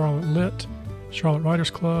 Charlotte Lit, Charlotte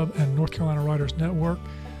Writers Club, and North Carolina Writers Network.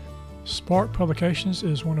 Spark Publications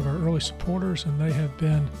is one of our early supporters, and they have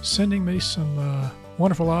been sending me some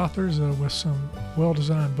wonderful authors with some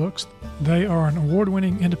well-designed books. They are an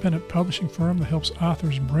award-winning independent publishing firm that helps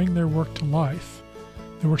authors bring their work to life.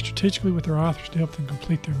 They work strategically with their authors to help them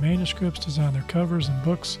complete their manuscripts, design their covers and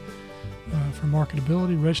books for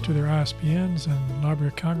marketability, register their ISBNs and Library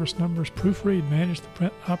of Congress numbers, proofread, manage the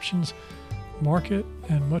print options, market,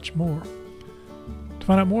 and much more. To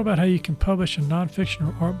find out more about how you can publish a nonfiction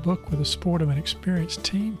or art book with the support of an experienced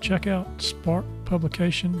team, check out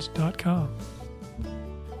sparkpublications.com.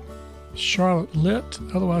 Charlotte Lit,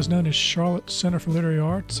 otherwise known as Charlotte Center for Literary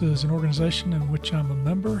Arts, is an organization in which I'm a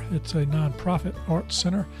member. It's a nonprofit arts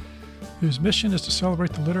center whose mission is to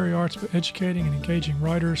celebrate the literary arts by educating and engaging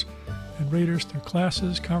writers and readers through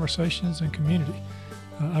classes, conversations, and community.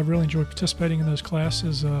 I really enjoy participating in those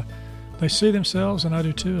classes. They see themselves, and I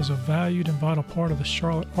do too, as a valued and vital part of the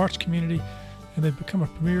Charlotte arts community, and they've become a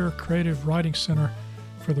premier creative writing center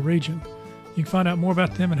for the region. You can find out more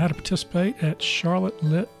about them and how to participate at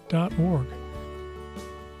charlottelit.org.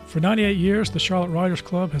 For 98 years, the Charlotte Writers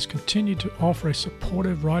Club has continued to offer a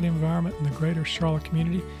supportive writing environment in the greater Charlotte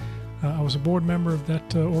community. I was a board member of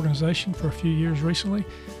that organization for a few years recently.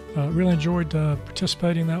 Really enjoyed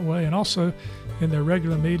participating that way, and also in their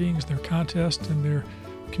regular meetings, their contests, and their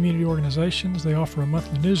community organizations. They offer a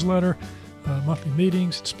monthly newsletter, monthly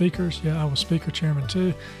meetings, speakers. Yeah, I was speaker chairman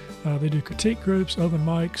too. They do critique groups, open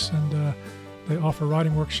mics, and they offer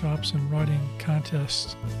writing workshops and writing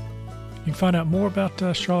contests. You can find out more about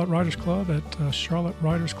Charlotte Writers Club at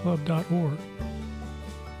charlottewritersclub.org.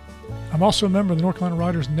 I'm also a member of the North Carolina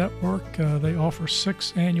Writers Network. They offer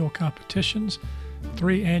 6 annual competitions,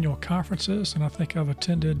 3 annual conferences, and I think I've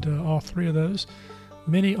attended all 3 of those,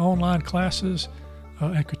 many online classes,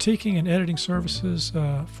 and critiquing and editing services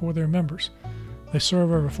for their members. They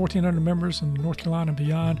serve over 1,400 members in North Carolina and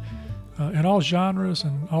beyond, in all genres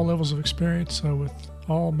and all levels of experience, with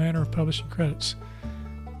all manner of publishing credits.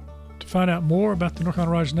 To find out more about the North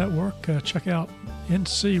Carolina Writers Network, check out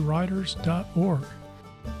ncwriters.org.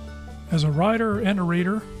 As a writer and a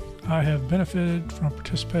reader, I have benefited from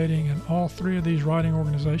participating in all 3 of these writing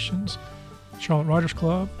organizations, Charlotte Writers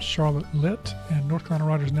Club, Charlotte Lit, and North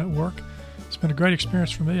Carolina Writers Network. It's been a great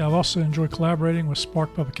experience for me. I've also enjoyed collaborating with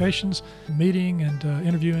Spark Publications, meeting and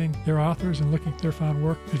interviewing their authors and looking at their fine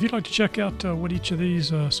work. If you'd like to check out what each of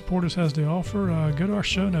these supporters has to offer, go to our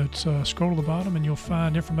show notes, scroll to the bottom, and you'll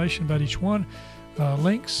find information about each one,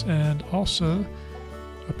 links, and also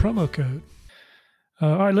a promo code.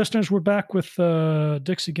 All right, listeners, we're back with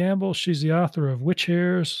Dixie Gamble. She's the author of Witch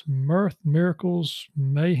Hairs, Mirth, Miracles,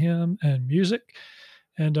 Mayhem, and Music.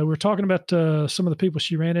 And we're talking about some of the people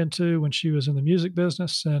she ran into when she was in the music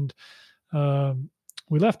business. And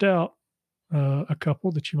we left out a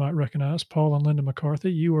couple that you might recognize, Paul and Linda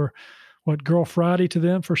McCarthy. You were, Girl Friday to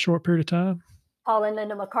them for a short period of time? Paul and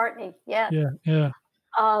Linda McCartney, yeah. Yeah.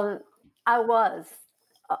 I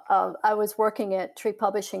was working at Tree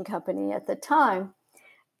Publishing Company at the time,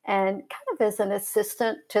 and kind of as an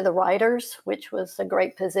assistant to the writers, which was a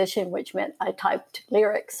great position, which meant I typed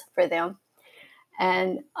lyrics for them.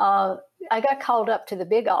 And I got called up to the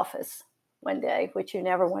big office one day, which you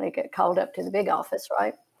never want to get called up to the big office,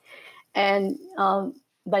 right? And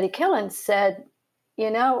Buddy Killen said,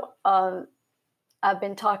 I've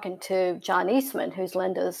been talking to John Eastman, who's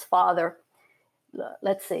Linda's father.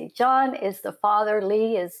 Let's see, John is the father,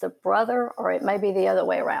 Lee is the brother, or it may be the other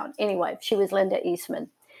way around. Anyway, she was Linda Eastman.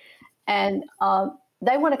 And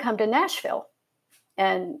they want to come to Nashville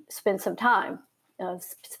and spend some time.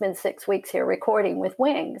 Spend 6 weeks here recording with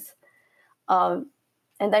Wings. And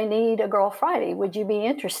they need a Girl Friday. Would you be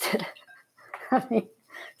interested?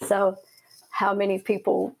 So how many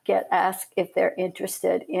people get asked if they're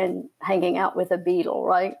interested in hanging out with a Beatle,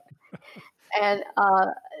 right? And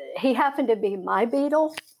he happened to be my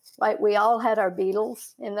Beatle, right? We all had our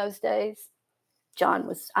Beatles in those days. Paul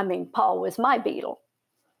was my Beatle.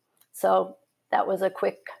 So that was a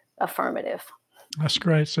quick affirmative. That's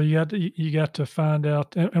great. So you got to find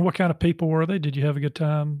out. And what kind of people were they? Did you have a good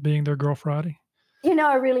time being their Girl Friday?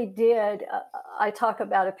 I really did. I talk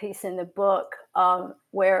about a piece in the book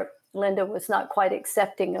where Linda was not quite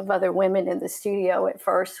accepting of other women in the studio at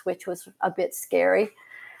first, which was a bit scary.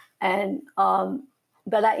 And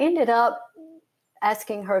but I ended up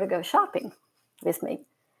asking her to go shopping with me.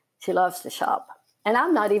 She loves to shop. And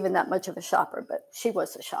I'm not even that much of a shopper, but she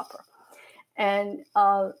was a shopper. And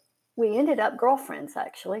we ended up girlfriends,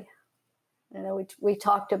 actually. We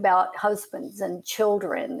talked about husbands and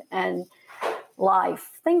children and life,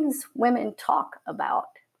 things women talk about.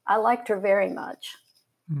 I liked her very much.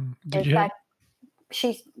 In fact,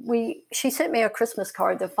 she sent me a Christmas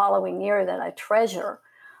card the following year that I treasure.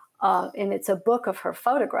 And it's a book of her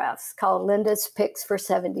photographs called Linda's Picks for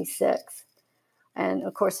 76. And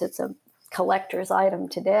of course, it's a collector's item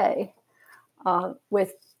today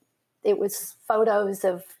it was photos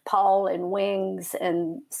of Paul and Wings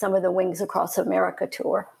and some of the Wings Across America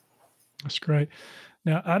tour. That's great.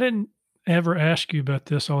 Now, I didn't ever ask you about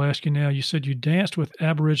this. I'll ask you now. You said you danced with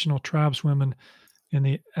Aboriginal tribeswomen in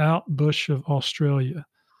the outbush of Australia.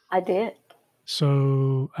 I did.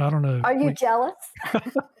 So I don't know. Are you jealous?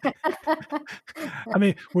 I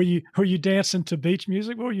mean, were you dancing to beach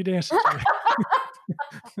music? What were you dancing to?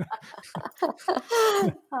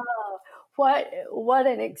 Oh, what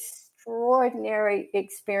an extraordinary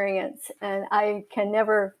experience. And I can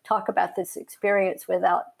never talk about this experience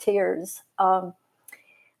without tears. I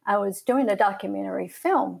was doing a documentary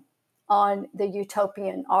film on the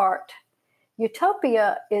utopian art.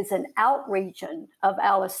 Utopia is an out-region of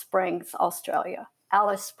Alice Springs, Australia.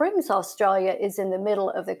 Alice Springs, Australia is in the middle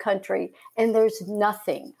of the country, and there's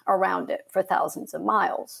nothing around it for thousands of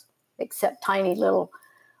miles, except tiny little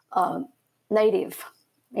native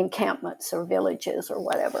encampments or villages or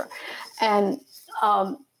whatever. And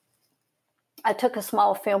I took a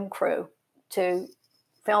small film crew to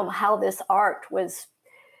film how this art was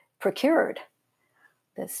procured.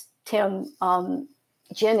 This Tim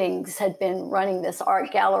Jennings had been running this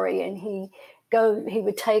art gallery, and he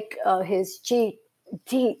would take his Jeep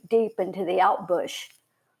deep into the outbush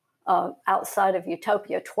outside of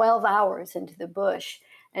Utopia, 12 hours into the bush,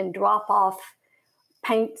 and drop off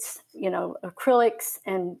paints, acrylics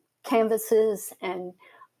and canvases and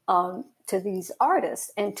to these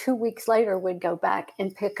artists. And 2 weeks later would go back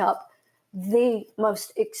and pick up the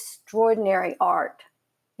most extraordinary art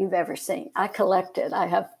you've ever seen. I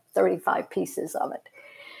have 35 pieces of it.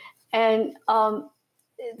 And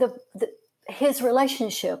his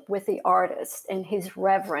relationship with the artist and his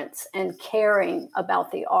reverence and caring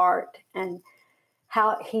about the art and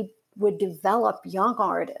how he would develop young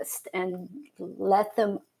artists and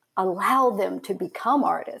allow them to become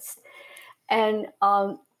artists. And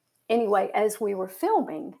anyway, as we were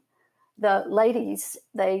filming, the ladies,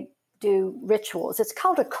 they do rituals. It's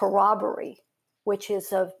called a corroboree, which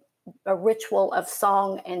is a ritual of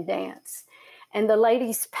song and dance. And the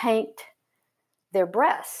ladies paint their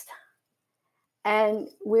breast. And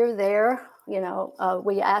we're there,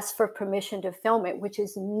 we asked for permission to film it, which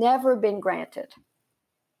has never been granted,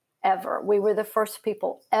 ever. We were the first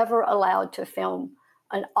people ever allowed to film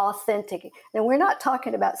an authentic, and we're not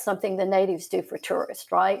talking about something the natives do for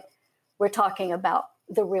tourists, right? We're talking about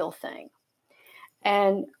the real thing.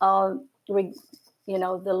 And the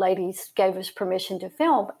ladies gave us permission to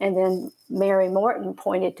film. And then Mary Morton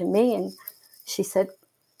pointed to me and she said,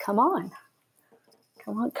 come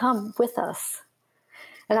with us.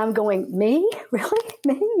 And I'm going, me? Really?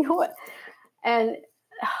 Me? And,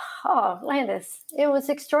 Landis, it was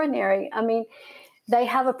extraordinary. I mean, they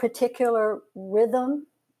have a particular rhythm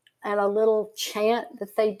and a little chant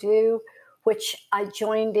that they do, which I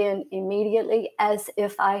joined in immediately as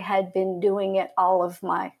if I had been doing it all of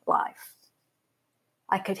my life.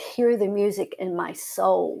 I could hear the music in my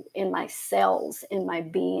soul, in my cells, in my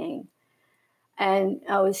being. And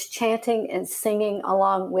I was chanting and singing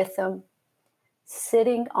along with them,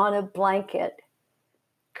 sitting on a blanket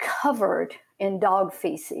covered in dog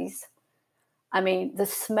feces. I mean, the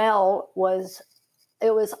smell was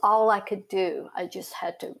all I could do. I just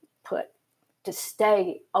had to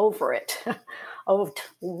stay over it,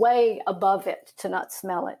 way above it to not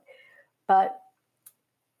smell it. But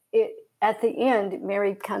at the end,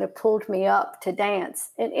 Mary kind of pulled me up to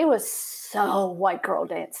dance, and it was so white girl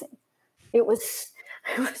dancing. It was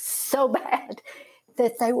so bad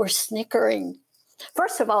that they were snickering.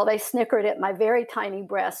 First of all, they snickered at my very tiny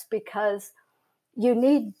breast, because you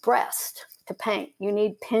need breast to paint. You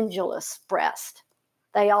need pendulous breast.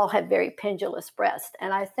 They all have very pendulous breast.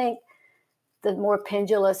 And I think the more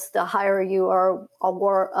pendulous, the higher you are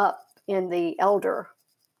up in the elder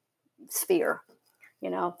sphere,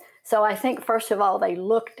 So I think, first of all, they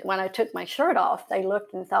looked, when I took my shirt off, they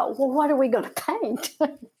looked and thought, well, what are we going to paint?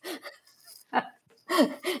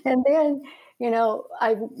 And then,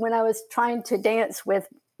 when I was trying to dance with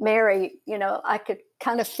Mary, I could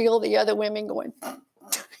kind of feel the other women going,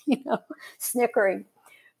 snickering.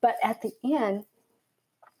 But at the end,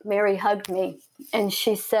 Mary hugged me and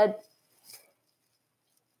she said,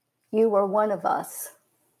 you were one of us.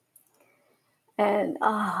 And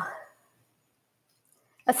I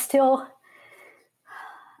still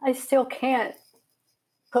can't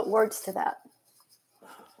put words to that.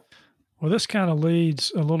 Well, this kind of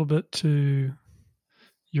leads a little bit to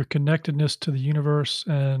your connectedness to the universe.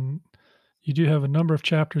 And you do have a number of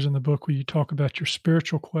chapters in the book where you talk about your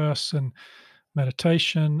spiritual quests and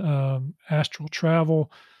meditation, astral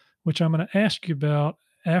travel, which I'm going to ask you about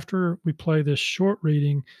after we play this short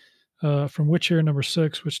reading from Witch Hair number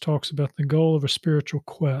 6, which talks about the goal of a spiritual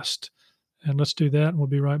quest. And let's do that, and we'll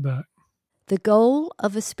be right back. The goal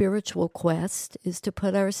of a spiritual quest is to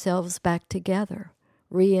put ourselves back together,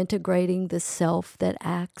 reintegrating the self that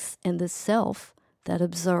acts and the self that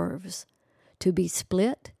observes. To be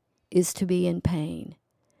split is to be in pain.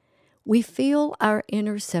 We feel our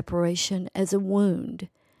inner separation as a wound,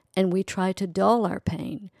 and we try to dull our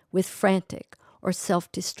pain with frantic or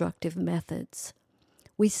self-destructive methods.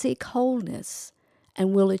 We seek wholeness,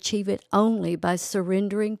 and will achieve it only by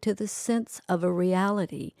surrendering to the sense of a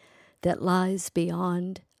reality that lies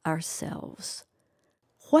beyond ourselves.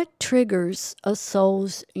 What triggers a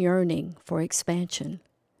soul's yearning for expansion?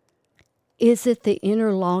 Is it the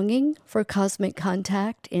inner longing for cosmic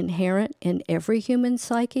contact inherent in every human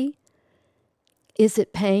psyche? Is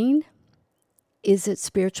it pain? Is it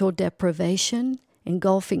spiritual deprivation,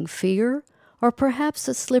 engulfing fear, or perhaps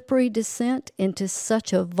a slippery descent into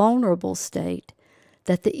such a vulnerable state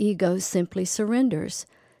that the ego simply surrenders,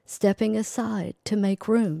 stepping aside to make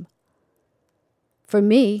room? For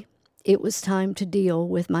me, it was time to deal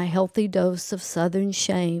with my healthy dose of Southern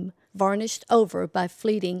shame, varnished over by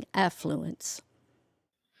fleeting affluence.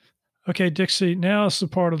 Okay, Dixie, now is the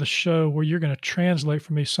part of the show where you're going to translate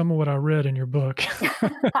for me some of what I read in your book.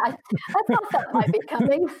 I thought that might be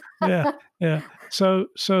coming. Yeah. So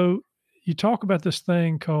you talk about this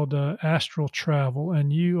thing called astral travel,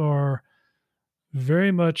 and you are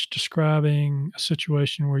very much describing a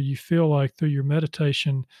situation where you feel like through your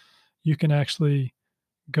meditation, you can actually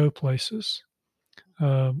go places.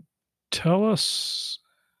 Tell us,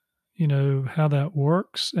 how that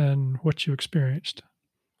works and what you experienced.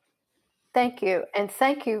 Thank you. And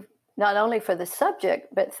thank you not only for the subject,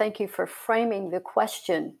 but thank you for framing the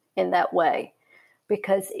question in that way,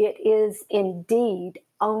 because it is indeed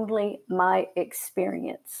only my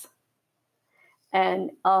experience.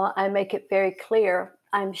 And I make it very clear,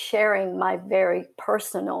 I'm sharing my very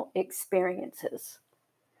personal experiences.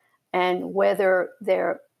 And whether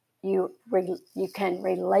you can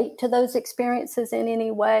relate to those experiences in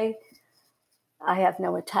any way, I have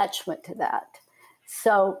no attachment to that.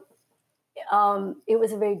 So it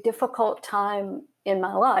was a very difficult time in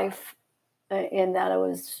my life in that it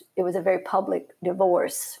was a very public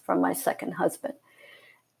divorce from my second husband.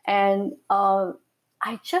 And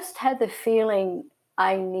I just had the feeling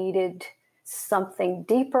I needed something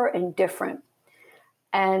deeper and different.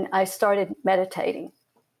 And I started meditating.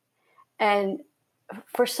 And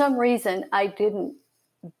for some reason, I didn't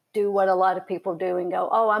do what a lot of people do and go,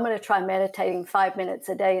 oh, I'm going to try meditating 5 minutes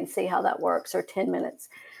a day and see how that works, or 10 minutes.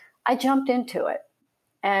 I jumped into it,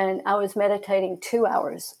 and I was meditating 2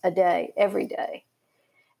 hours a day, every day.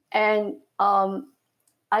 And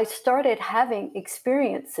I started having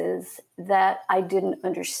experiences that I didn't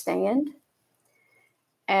understand,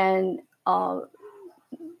 and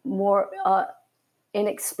more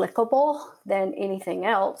inexplicable than anything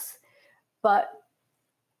else. But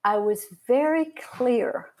I was very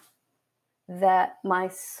clear that my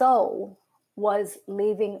soul was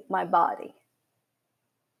leaving my body.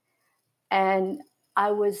 And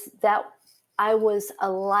I was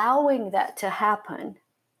allowing that to happen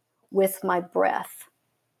with my breath,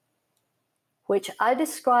 which I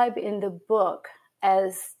describe in the book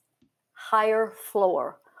as higher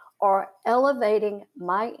floor, or elevating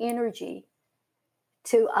my energy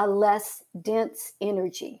to a less dense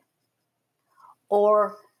energy,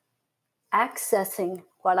 or accessing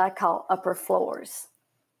what I call upper floors.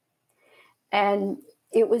 And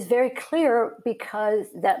it was very clear because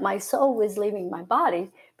that my soul was leaving my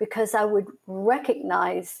body, because I would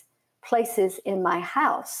recognize places in my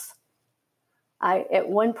house. At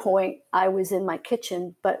one point, I was in my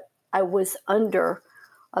kitchen, but I was under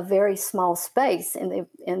a very small space in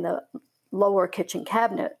the lower kitchen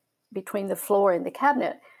cabinet, between the floor and the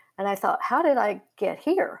cabinet. And I thought, how did I get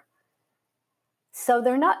here? So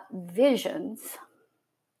they're not visions.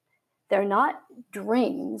 They're not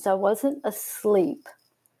dreams. I wasn't asleep.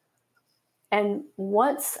 And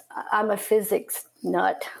once, I'm a physics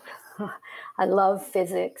nut. I love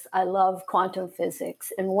physics. I love quantum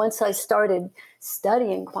physics. And once I started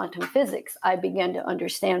studying quantum physics, I began to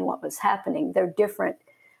understand what was happening. They're different.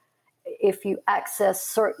 If you access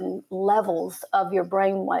certain levels of your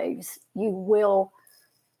brain waves, you will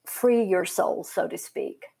free your soul, so to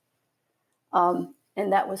speak.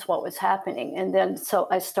 And that was what was happening. And then, so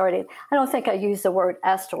I started, I don't think I use the word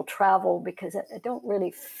astral travel, because I don't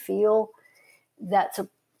really feel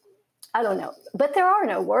I don't know. But there are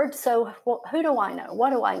no words, so who do I know? What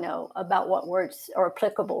do I know about what words are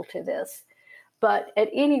applicable to this? But at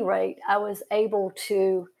any rate, I was able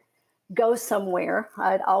to go somewhere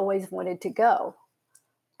I'd always wanted to go,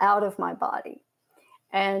 out of my body.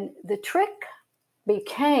 And the trick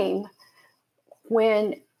became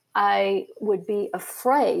when I would be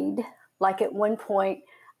afraid, like at one point,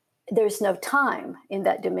 there's no time in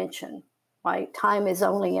that dimension, right? Time is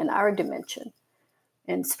only in our dimension.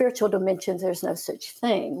 In spiritual dimensions, there's no such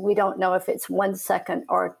thing. We don't know if it's 1 second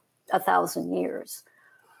or 1,000 years.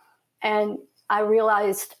 And I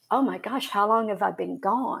realized, oh my gosh, how long have I been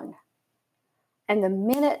gone? And the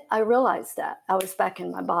minute I realized that, I was back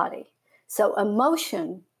in my body. So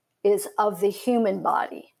emotion is of the human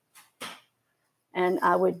body. And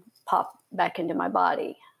I would pop back into my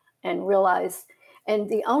body and realize, and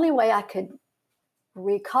the only way I could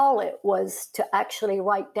recall it was to actually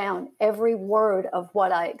write down every word of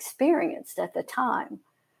what I experienced at the time.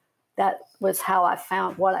 That was how I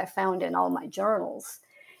found what I found in all my journals,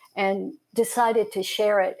 and decided to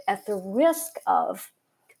share it at the risk of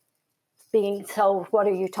being told, what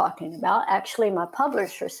are you talking about? Actually, my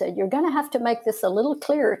publisher said, you're going to have to make this a little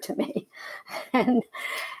clearer to me.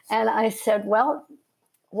 And I said, well,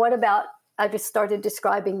 what about, I just started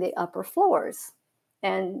describing the upper floors.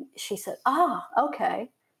 And she said, okay,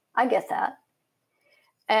 I get that.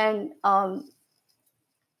 And I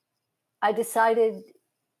decided,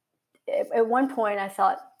 at one point I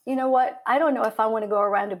thought, you know what, I don't know if I want to go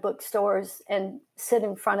around to bookstores and sit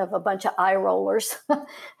in front of a bunch of eye rollers.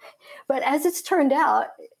 But as it's turned out,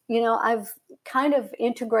 I've kind of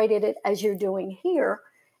integrated it, as you're doing here,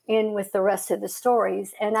 in with the rest of the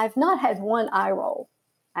stories. And I've not had one eye roll,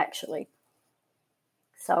 actually.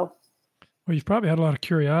 So... Well, you've probably had a lot of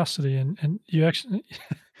curiosity, and you actually,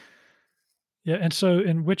 yeah. And so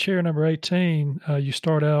in Witch Hair number 18, you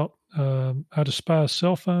start out, I despise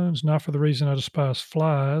cell phones, not for the reason I despise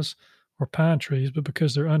flies or pine trees, but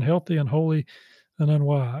because they're unhealthy, unholy, and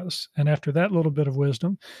unwise. And after that little bit of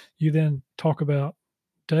wisdom, you then talk about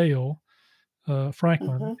Dale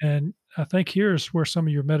Franklin. Mm-hmm. And I think here's where some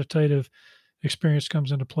of your meditative experience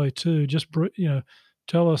comes into play too. Just,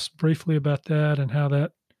 tell us briefly about that and how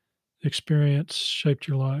that experience shaped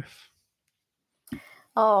your life.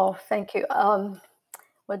 Oh, thank you. Well,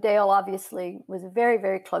 Dale obviously was a very,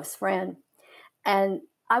 very close friend. And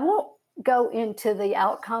I won't go into the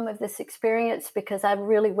outcome of this experience because I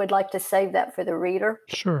really would like to save that for the reader.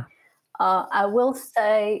 Sure. I will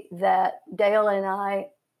say that Dale and I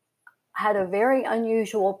had a very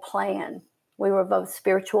unusual plan. We were both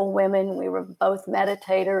spiritual women. We were both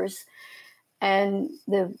meditators. And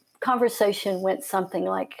the conversation went something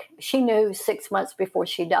like, she knew 6 months before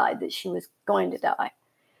she died that she was going to die.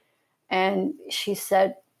 And she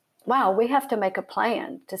said, wow, we have to make a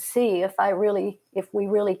plan to see if we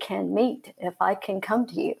really can meet, if I can come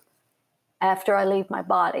to you after I leave my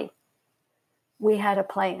body. We had a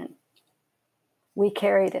plan. We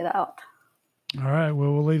carried it out. All right.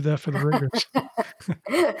 Well, we'll leave that for the readers.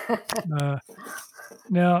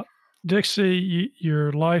 Now, Dixie,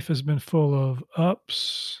 your life has been full of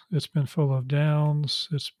ups. It's been full of downs.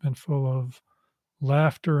 It's been full of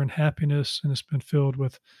laughter and happiness, and it's been filled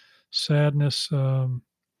with sadness.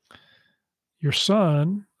 Your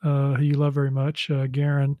son, who you love very much,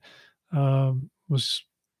 Garen, was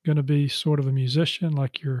going to be sort of a musician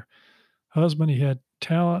like your husband. He had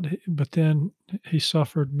talent, but then he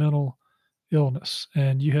suffered mental illness,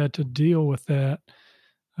 and you had to deal with that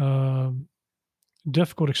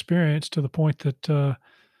difficult experience to the point that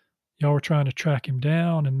y'all were trying to track him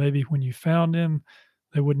down, and maybe when you found him,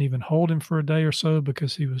 they wouldn't even hold him for a day or so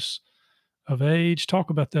because he was of age. Talk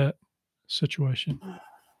about that situation.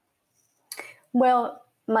 Well,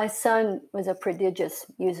 my son was a prodigious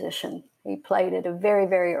musician. He played at a very,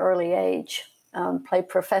 very early age, played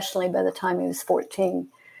professionally by the time he was 14,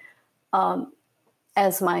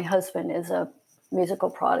 as my husband is a musical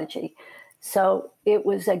prodigy. So it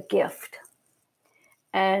was a gift.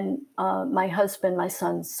 And my husband, my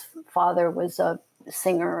son's father, was a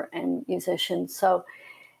singer and musician. So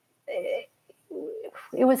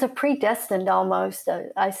it was a predestined almost.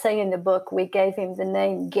 I say in the book, we gave him the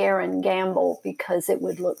name Garen Gamble because it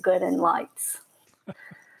would look good in lights.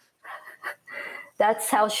 That's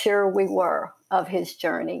how sure we were of his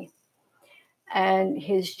journey. And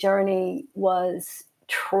his journey was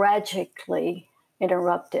tragically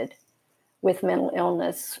interrupted with mental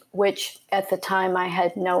illness, which at the time I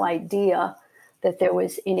had no idea that there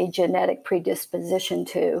was any genetic predisposition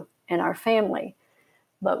to in our family.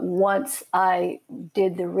 But once I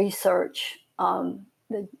did the research,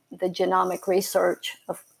 the genomic research,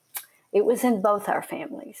 it was in both our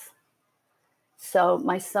families. So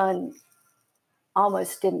my son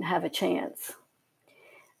almost didn't have a chance.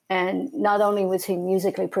 And not only was he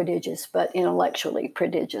musically prodigious, but intellectually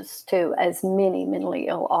prodigious too, as many mentally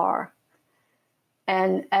ill are.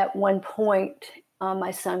 And at one point,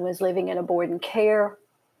 my son was living in a board and care,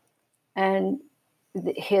 and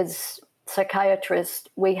his psychiatrist,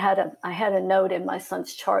 I had a note in my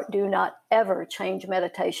son's chart, do not ever change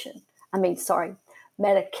medication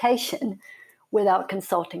without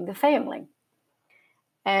consulting the family.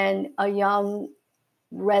 And a young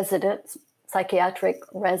psychiatric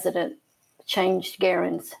resident, changed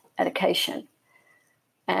Garen's medication,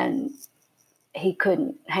 and he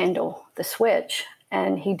couldn't handle the switch,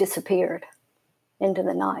 and he disappeared into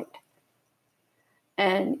the night.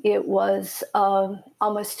 And it was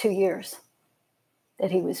almost 2 years that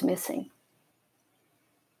he was missing.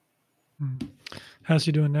 How's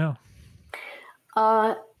he doing now?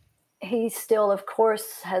 He still, of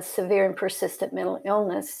course, has severe and persistent mental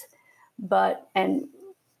illness, and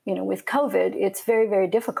with COVID, it's very, very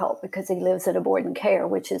difficult because he lives in a board and care,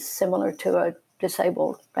 which is similar to a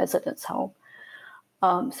disabled residence home.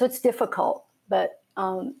 So it's difficult, but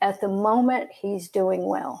at the moment, he's doing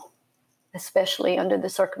well, especially under the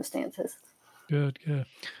circumstances. Good.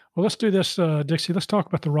 Well, let's do this, Dixie. Let's talk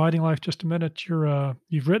about the writing life just a minute.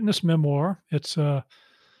 You've written this memoir. It's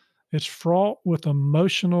fraught with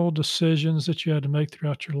emotional decisions that you had to make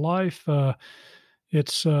throughout your life.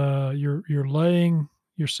 You're laying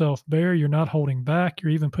yourself bare. You're not holding back.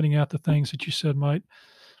 You're even putting out the things that you said might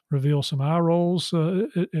reveal some eye rolls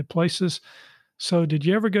at places. So did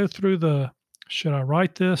you ever go through should I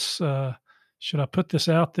write this? Should I put this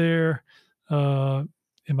out there? Am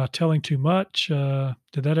I telling too much?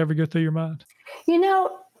 Did that ever go through your mind?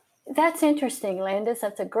 That's interesting, Landis.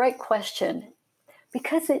 That's a great question,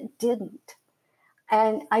 because it didn't.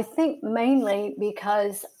 And I think mainly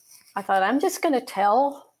because I thought, I'm just going to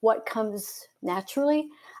tell what comes naturally.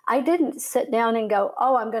 I didn't sit down and go,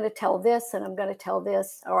 I'm going to tell this, and I'm going to tell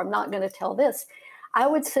this, or I'm not going to tell this. I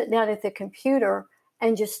would sit down at the computer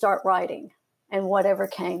and just start writing, and whatever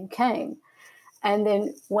came. And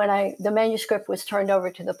then when the manuscript was turned over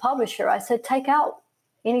to the publisher, I said, take out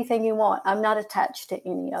anything you want. I'm not attached to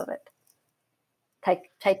any of it.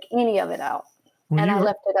 Take any of it out. Well, and I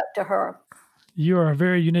left it up to her. You are a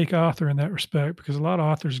very unique author in that respect, because a lot of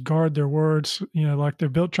authors guard their words, like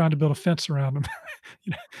they're trying to build a fence around them.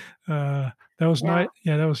 That was nice.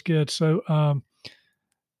 Yeah, that was good. So,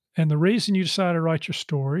 and the reason you decided to write your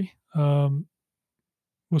story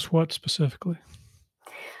was what specifically?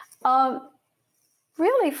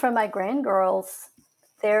 Really, for my grandgirls,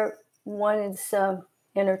 one is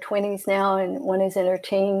in her 20s now, and one is in her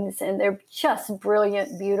teens, and they're just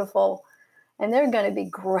brilliant, beautiful, and they're going to be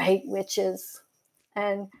great witches.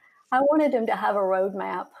 And I wanted them to have a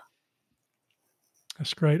roadmap.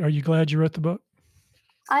 That's great. Are you glad you wrote the book?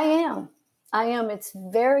 I am. It's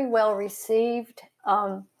very well received.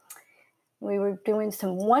 We were doing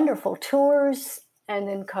some wonderful tours, and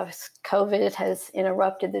then COVID has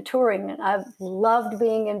interrupted the touring. And I've loved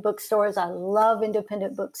being in bookstores. I love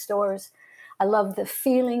independent bookstores. I love the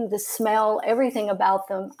feeling, the smell, everything about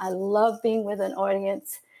them. I love being with an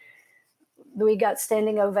audience. We got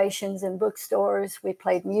standing ovations in bookstores. We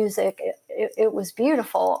played music. It was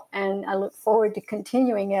beautiful, and I look forward to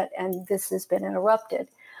continuing it, and this has been interrupted.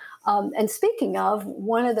 And speaking of,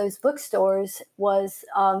 one of those bookstores was,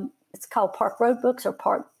 it's called Park Road Books or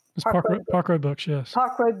Park Road Books, yes.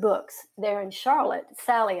 Park Road Books. They're in Charlotte.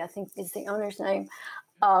 Sally, I think, is the owner's name.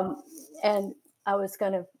 And that was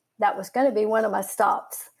going to be one of my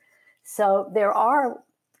stops. So there are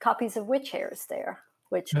copies of Witch Hairs there,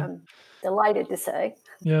 which I'm delighted to say.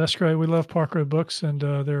 Yeah, that's great. We love Park Road Books, and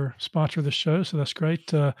they're a sponsor of the show, so that's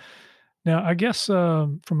great. Now, I guess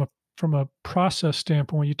from a process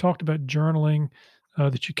standpoint, you talked about journaling,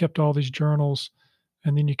 that you kept all these journals,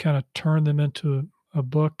 and then you kind of turned them into a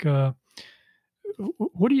book.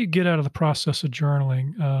 What do you get out of the process of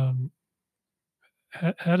journaling?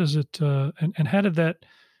 How does it, and how did that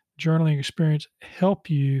journaling experience help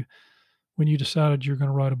you when you decided you were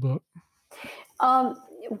going to write a book?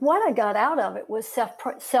 What I got out of it was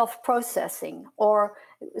self-processing, or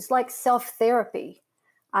it was like self-therapy.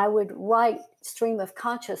 I would write stream of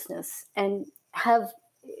consciousness and have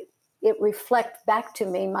it reflect back to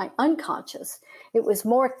me my unconscious. It was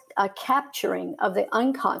more a capturing of the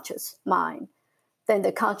unconscious mind than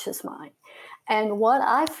the conscious mind. And what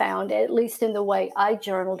I found, at least in the way I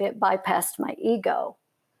journaled, it bypassed my ego.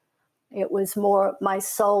 It was more my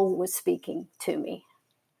soul was speaking to me.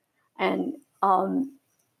 And I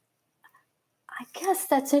guess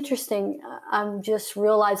that's interesting. I'm just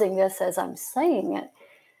realizing this as I'm saying it.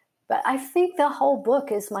 But I think the whole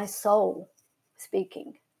book is my soul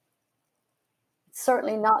speaking. It's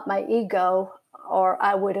certainly not my ego, or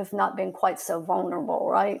I would have not been quite so vulnerable,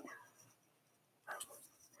 right?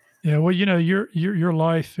 Yeah, well, your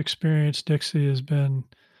life experience, Dixie, has been,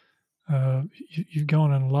 you've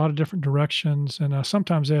gone in a lot of different directions. And I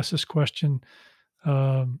sometimes ask this question,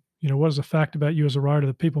 what is a fact about you as a writer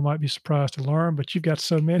that people might be surprised to learn? But you've got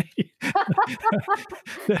so many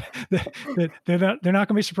that they're not going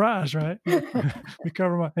to be surprised, right? We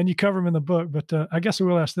cover them, and you cover them in the book. But I guess I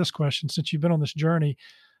will ask this question: since you've been on this journey,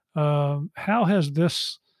 how has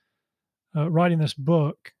this writing this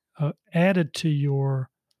book added to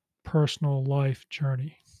your personal life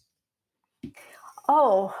journey?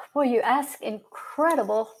 Oh, well, you ask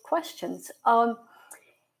incredible questions.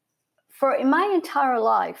 For my entire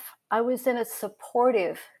life, I was in a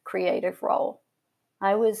supportive creative role.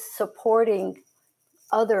 I was supporting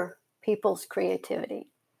other people's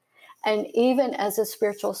creativity. And even as a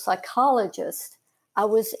spiritual psychologist, I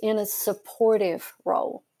was in a supportive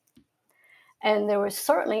role. And there was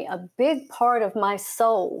certainly a big part of my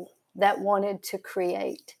soul that wanted to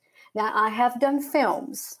create. Now, I have done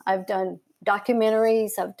films. I've done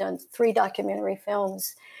documentaries. I've done 3 documentary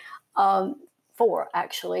films. 4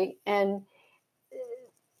 actually, and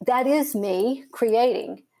that is me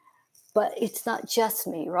creating, but it's not just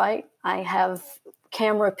me, right? I have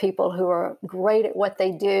camera people who are great at what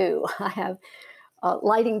they do. I have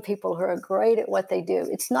lighting people who are great at what they do.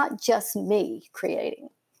 It's not just me creating.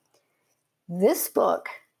 This book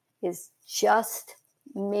is just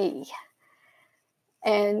me,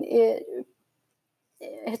 and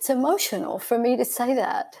it's emotional for me to say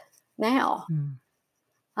that now.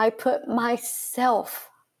 I put myself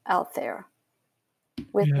out there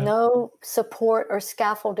with no support or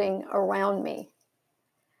scaffolding around me.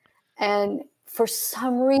 And for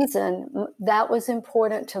some reason, that was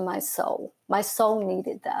important to my soul. My soul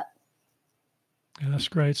needed that. Yeah, that's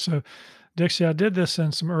great. So, Dixie, I did this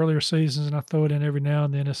in some earlier seasons, and I throw it in every now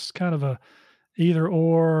and then. It's kind of a either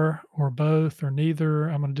or both or neither.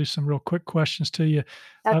 I'm going to do some real quick questions to you.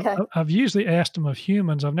 Okay. I've usually asked them of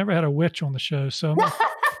humans. I've never had a witch on the show, so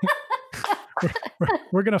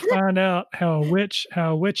we're going to find out how a witch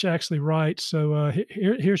actually writes. So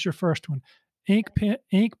here's your first one. Ink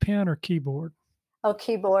pen, or keyboard? Oh,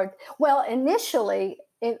 keyboard. Well, initially,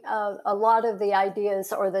 a lot of the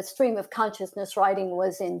ideas or the stream of consciousness writing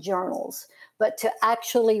was in journals, but to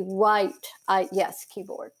actually write, yes,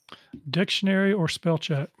 keyboard. Dictionary or spell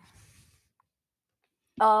check?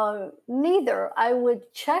 Neither. I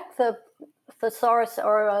would check the thesaurus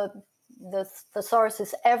or the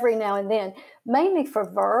thesauruses every now and then, mainly for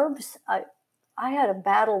verbs. I had a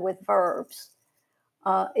battle with verbs.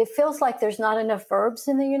 It feels like there's not enough verbs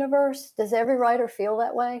in the universe. Does every writer feel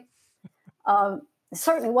that way? It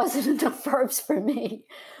certainly wasn't enough verbs for me.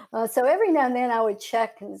 So every now and then I would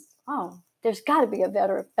check and, there's got to be a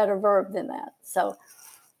better verb than that. So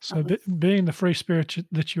being the free spirit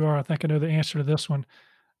that you are, I think I know the answer to this one.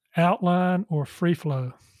 Outline or free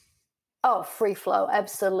flow? Oh, free flow.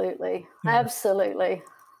 Absolutely. Yeah. Absolutely.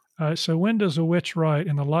 All right. So when does a witch write?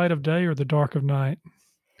 In the light of day or the dark of night?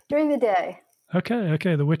 During the day.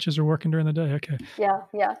 Okay. The witches are working during the day. Okay.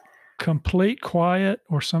 Yeah. Complete quiet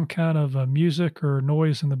or some kind of music or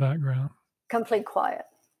noise in the background? Complete quiet.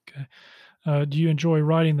 Okay. Do you enjoy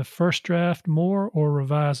writing the first draft more or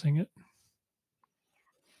revising it?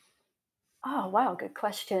 Oh, wow. Good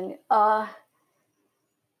question. I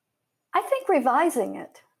think revising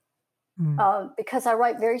it, because I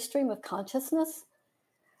write very stream of consciousness.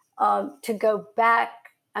 To go back,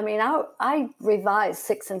 I revise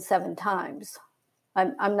 6 and 7 times.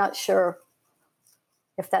 I'm not sure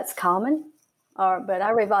if that's common, but I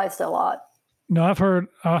revised a lot. No, I've heard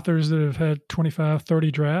authors that have had 25,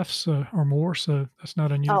 30 drafts or more, so that's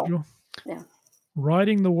not unusual. Oh, yeah.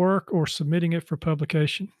 Writing the work or submitting it for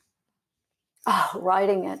publication? Oh,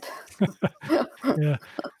 writing it. Yeah.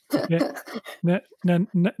 Now,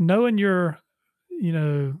 knowing your,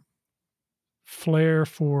 flair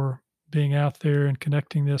for being out there and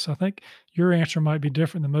connecting this, I think your answer might be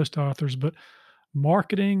different than most authors, but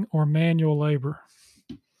marketing or manual labor?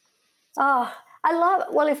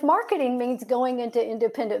 If marketing means going into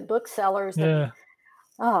independent booksellers,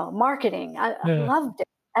 marketing. I loved it.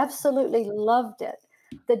 Absolutely loved it.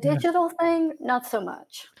 The digital thing, not so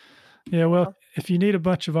much. Yeah, well, if you need a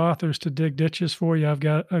bunch of authors to dig ditches for you, I've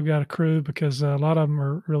got a crew, because a lot of them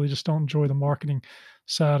are really just don't enjoy the marketing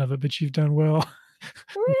side of it. But you've done well.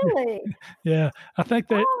 Really? Yeah, I think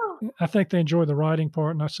they enjoy the writing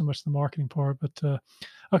part, not so much the marketing part. But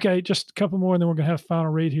okay, just a couple more, and then we're gonna have a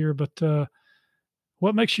final read here. But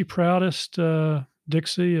what makes you proudest,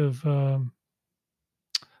 Dixie, of the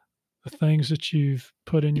things that you've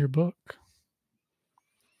put in your book?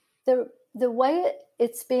 The way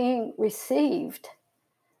it's being received,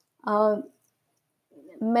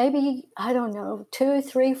 maybe, I don't know, 2,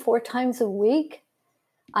 3, 4 times a week,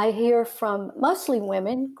 I hear from mostly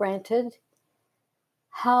women, granted,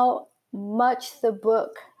 how much the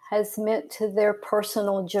book has meant to their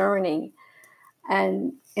personal journey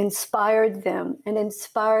and inspired them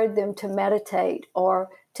to meditate or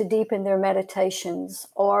to deepen their meditations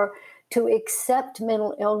or to accept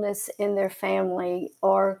mental illness in their family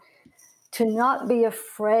or to not be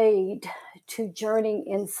afraid to journey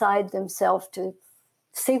inside themselves, to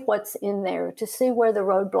see what's in there, to see where the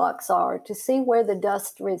roadblocks are, to see where the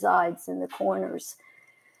dust resides in the corners.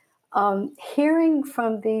 Hearing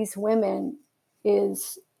from these women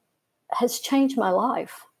has changed my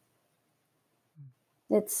life.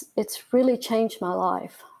 It's really changed my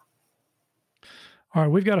life. All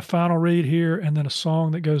right, we've got a final read here and then a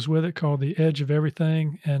song that goes with it called The Edge of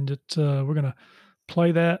Everything. And we're going to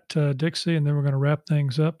play that, Dixie, and then we're going to wrap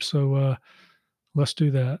things up. So let's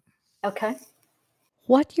do that. Okay.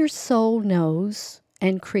 What your soul knows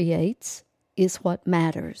and creates is what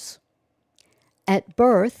matters. At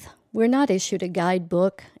birth, we're not issued a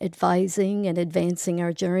guidebook advising and advancing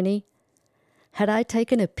our journey. Had I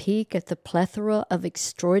taken a peek at the plethora of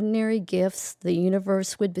extraordinary gifts the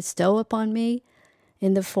universe would bestow upon me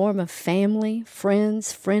in the form of family,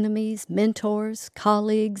 friends, frenemies, mentors,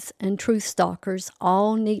 colleagues, and truth stalkers,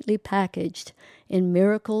 all neatly packaged in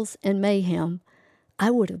miracles and mayhem, I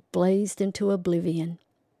would have blazed into oblivion.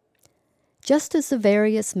 Just as the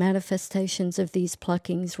various manifestations of these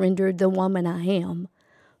pluckings rendered the woman I am,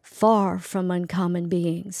 far from uncommon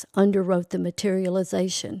beings, underwrote the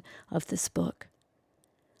materialization of this book.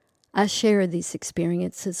 I share these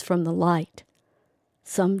experiences from the light,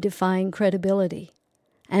 some defying credibility,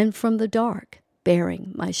 and from the dark,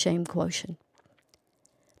 bearing my shame quotient.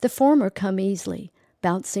 The former come easily,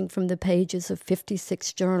 bouncing from the pages of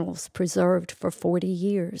 56 journals preserved for 40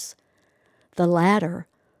 years. The latter,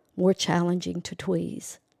 more challenging to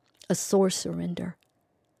tweeze, a sore surrender.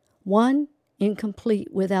 One incomplete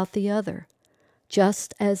without the other,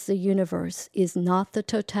 just as the universe is not the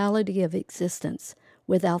totality of existence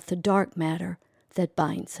without the dark matter that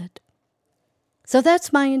binds it. So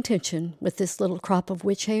that's my intention with this little crop of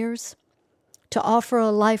witch hairs, to offer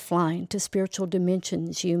a lifeline to spiritual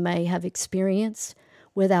dimensions you may have experienced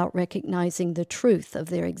without recognizing the truth of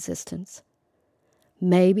their existence.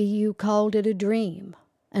 Maybe you called it a dream,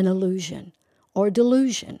 an illusion, or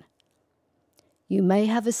delusion. You may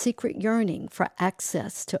have a secret yearning for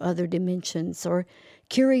access to other dimensions or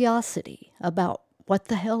curiosity about what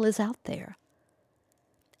the hell is out there.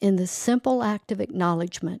 In the simple act of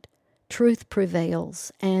acknowledgement, truth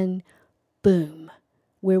prevails, and boom,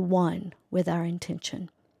 we're one with our intention.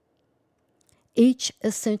 Each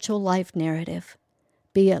essential life narrative,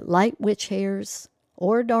 be it light witch hairs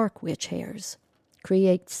or dark witch hairs,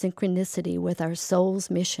 creates synchronicity with our soul's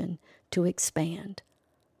mission to expand.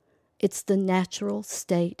 It's the natural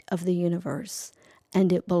state of the universe,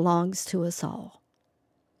 and it belongs to us all.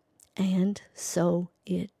 And so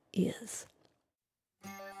it is.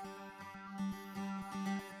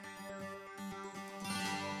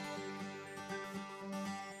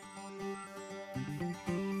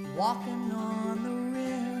 Walking on the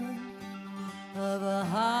rim of a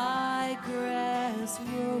high grass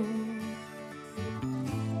road,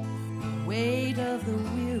 weight of the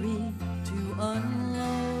weary to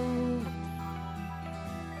unload,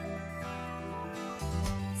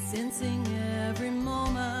 sensing every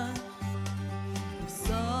moment of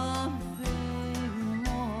something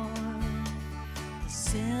more, the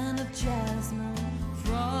scent of jasmine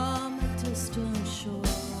from a distant shore.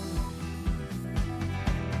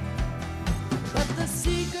 But the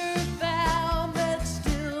seeker found that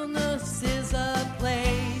stillness is a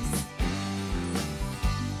place.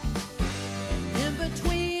 In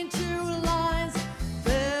between two lines,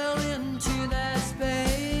 fell into that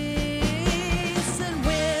space. And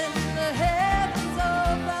when the heavens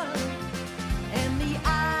opened and the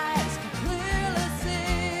eyes could clearly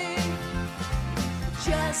see,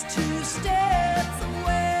 just 2 steps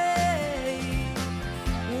away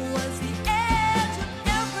was the edge of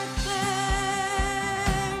everything.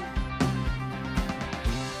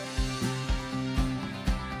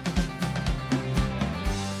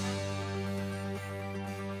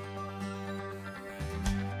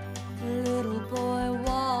 The little boy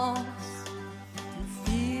walks through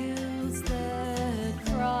fields that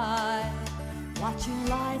cry, watching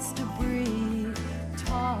life's debris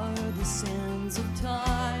tar the sands of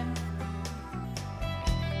time.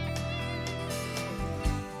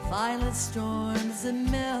 Violent storms that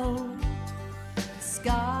melt the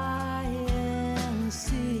sky and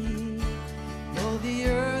sea. Though the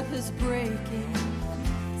earth is breaking,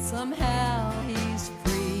 somehow he's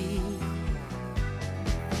free.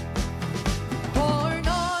 Born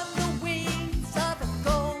on the wings of a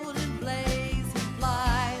golden blaze, he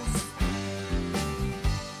flies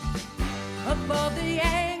above the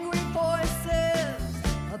angry voices,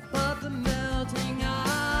 above the melting ice.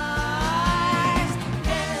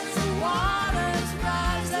 As the waters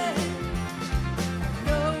rising,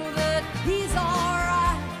 know that he's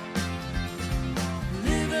alright,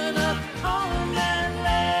 living up on that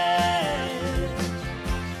land.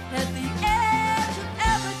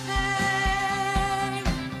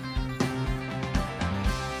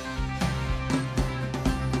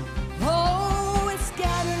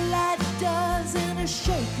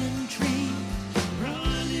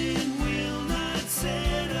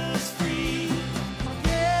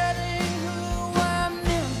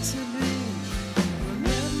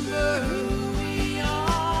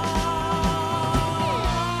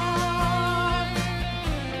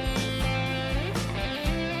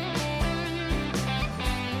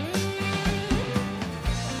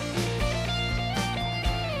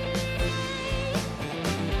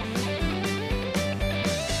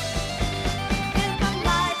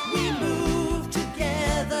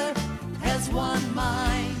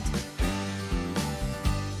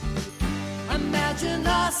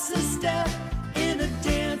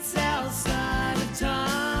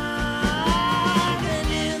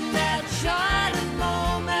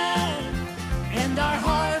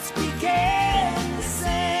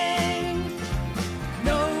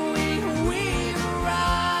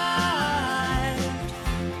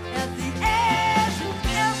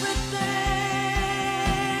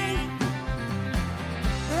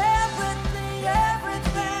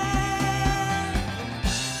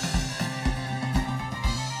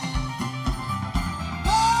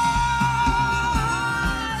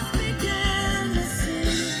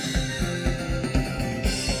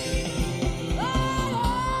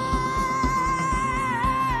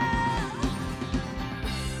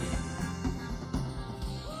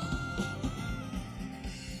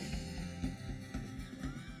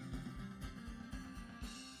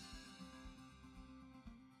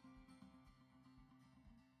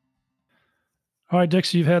 All right,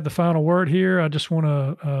 Dixie, you've had the final word here. I just want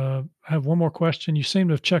to have one more question. You seem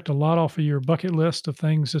to have checked a lot off of your bucket list of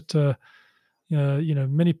things that,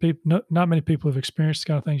 many people, not many people have experienced the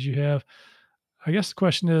kind of things you have. I guess the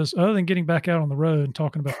question is, other than getting back out on the road and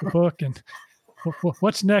talking about the book, and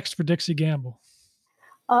what's next for Dixie Gamble?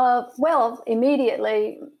 Well,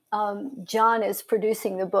 immediately, John is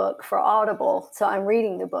producing the book for Audible, so I'm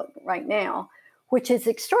reading the book right now, which is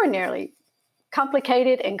extraordinarily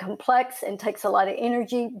complicated and complex and takes a lot of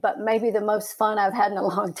energy, but maybe the most fun I've had in a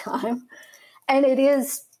long time. And it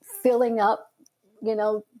is filling up,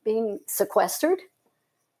 being sequestered.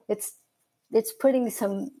 It's putting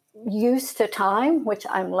some use to time, which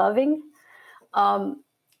I'm loving.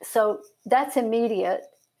 So that's immediate.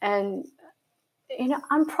 And,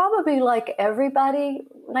 I'm probably like everybody,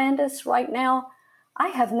 Landis, right now. I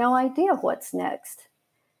have no idea what's next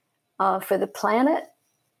for the planet,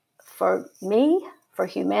 for me, for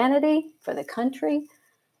humanity, for the country.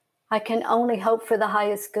 I can only hope for the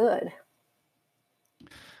highest good.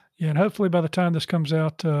 Yeah, and hopefully by the time this comes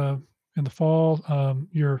out in the fall,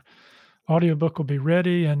 your audiobook will be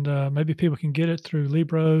ready, and maybe people can get it through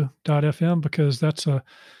Libro.fm, because that's a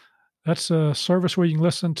service where you can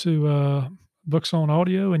listen to books on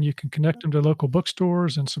audio, and you can connect them to local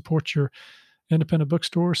bookstores and support your independent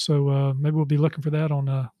bookstores. So maybe we'll be looking for that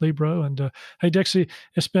on Libro. And hey, Dixie,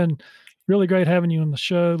 it's been really great having you on the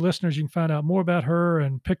show. Listeners, you can find out more about her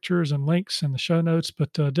and pictures and links in the show notes.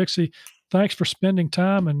 But Dixie, thanks for spending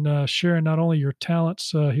time and sharing not only your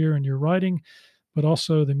talents here in your writing, but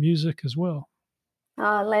also the music as well.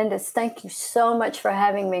 Landis, thank you so much for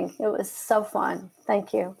having me. It was so fun.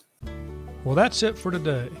 Thank you. Well, that's it for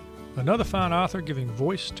today. Another fine author giving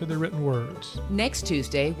voice to the written words. Next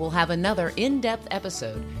Tuesday, we'll have another in-depth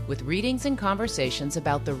episode with readings and conversations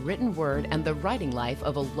about the written word and the writing life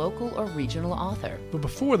of a local or regional author. But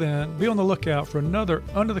before then, be on the lookout for another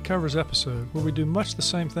Under the Covers episode where we do much the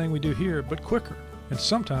same thing we do here, but quicker, and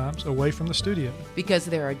sometimes away from the studio. Because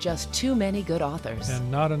there are just too many good authors. And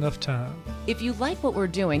not enough time. If you like what we're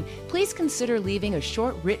doing, please consider leaving a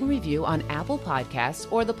short written review on Apple Podcasts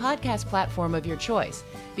or the podcast platform of your choice.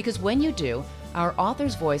 Because when you do, our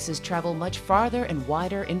authors' voices travel much farther and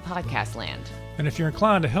wider in podcast land. And if you're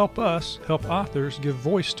inclined to help us help authors give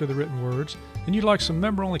voice to the written words, and you'd like some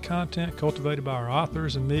member-only content cultivated by our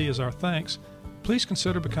authors and me as our thanks, please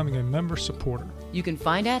consider becoming a member supporter. You can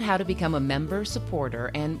find out how to become a member supporter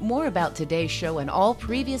and more about today's show and all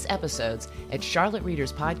previous episodes at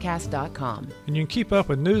charlottereaderspodcast.com. And you can keep up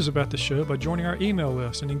with news about the show by joining our email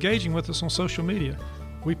list and engaging with us on social media.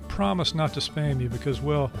 We promise not to spam you because,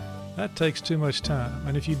 well, that takes too much time.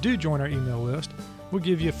 And if you do join our email list, we'll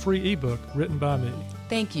give you a free ebook written by me.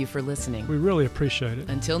 Thank you for listening. We really appreciate it.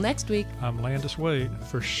 Until next week. I'm Landis Wade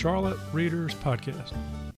for Charlotte Readers Podcast.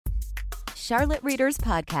 Charlotte Readers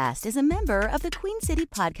Podcast is a member of the Queen City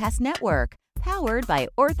Podcast Network, powered by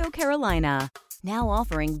OrthoCarolina. Now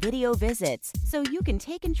offering video visits so you can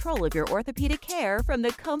take control of your orthopedic care from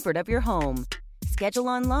the comfort of your home. Schedule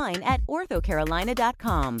online at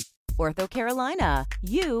orthocarolina.com. OrthoCarolina,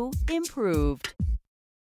 you improved.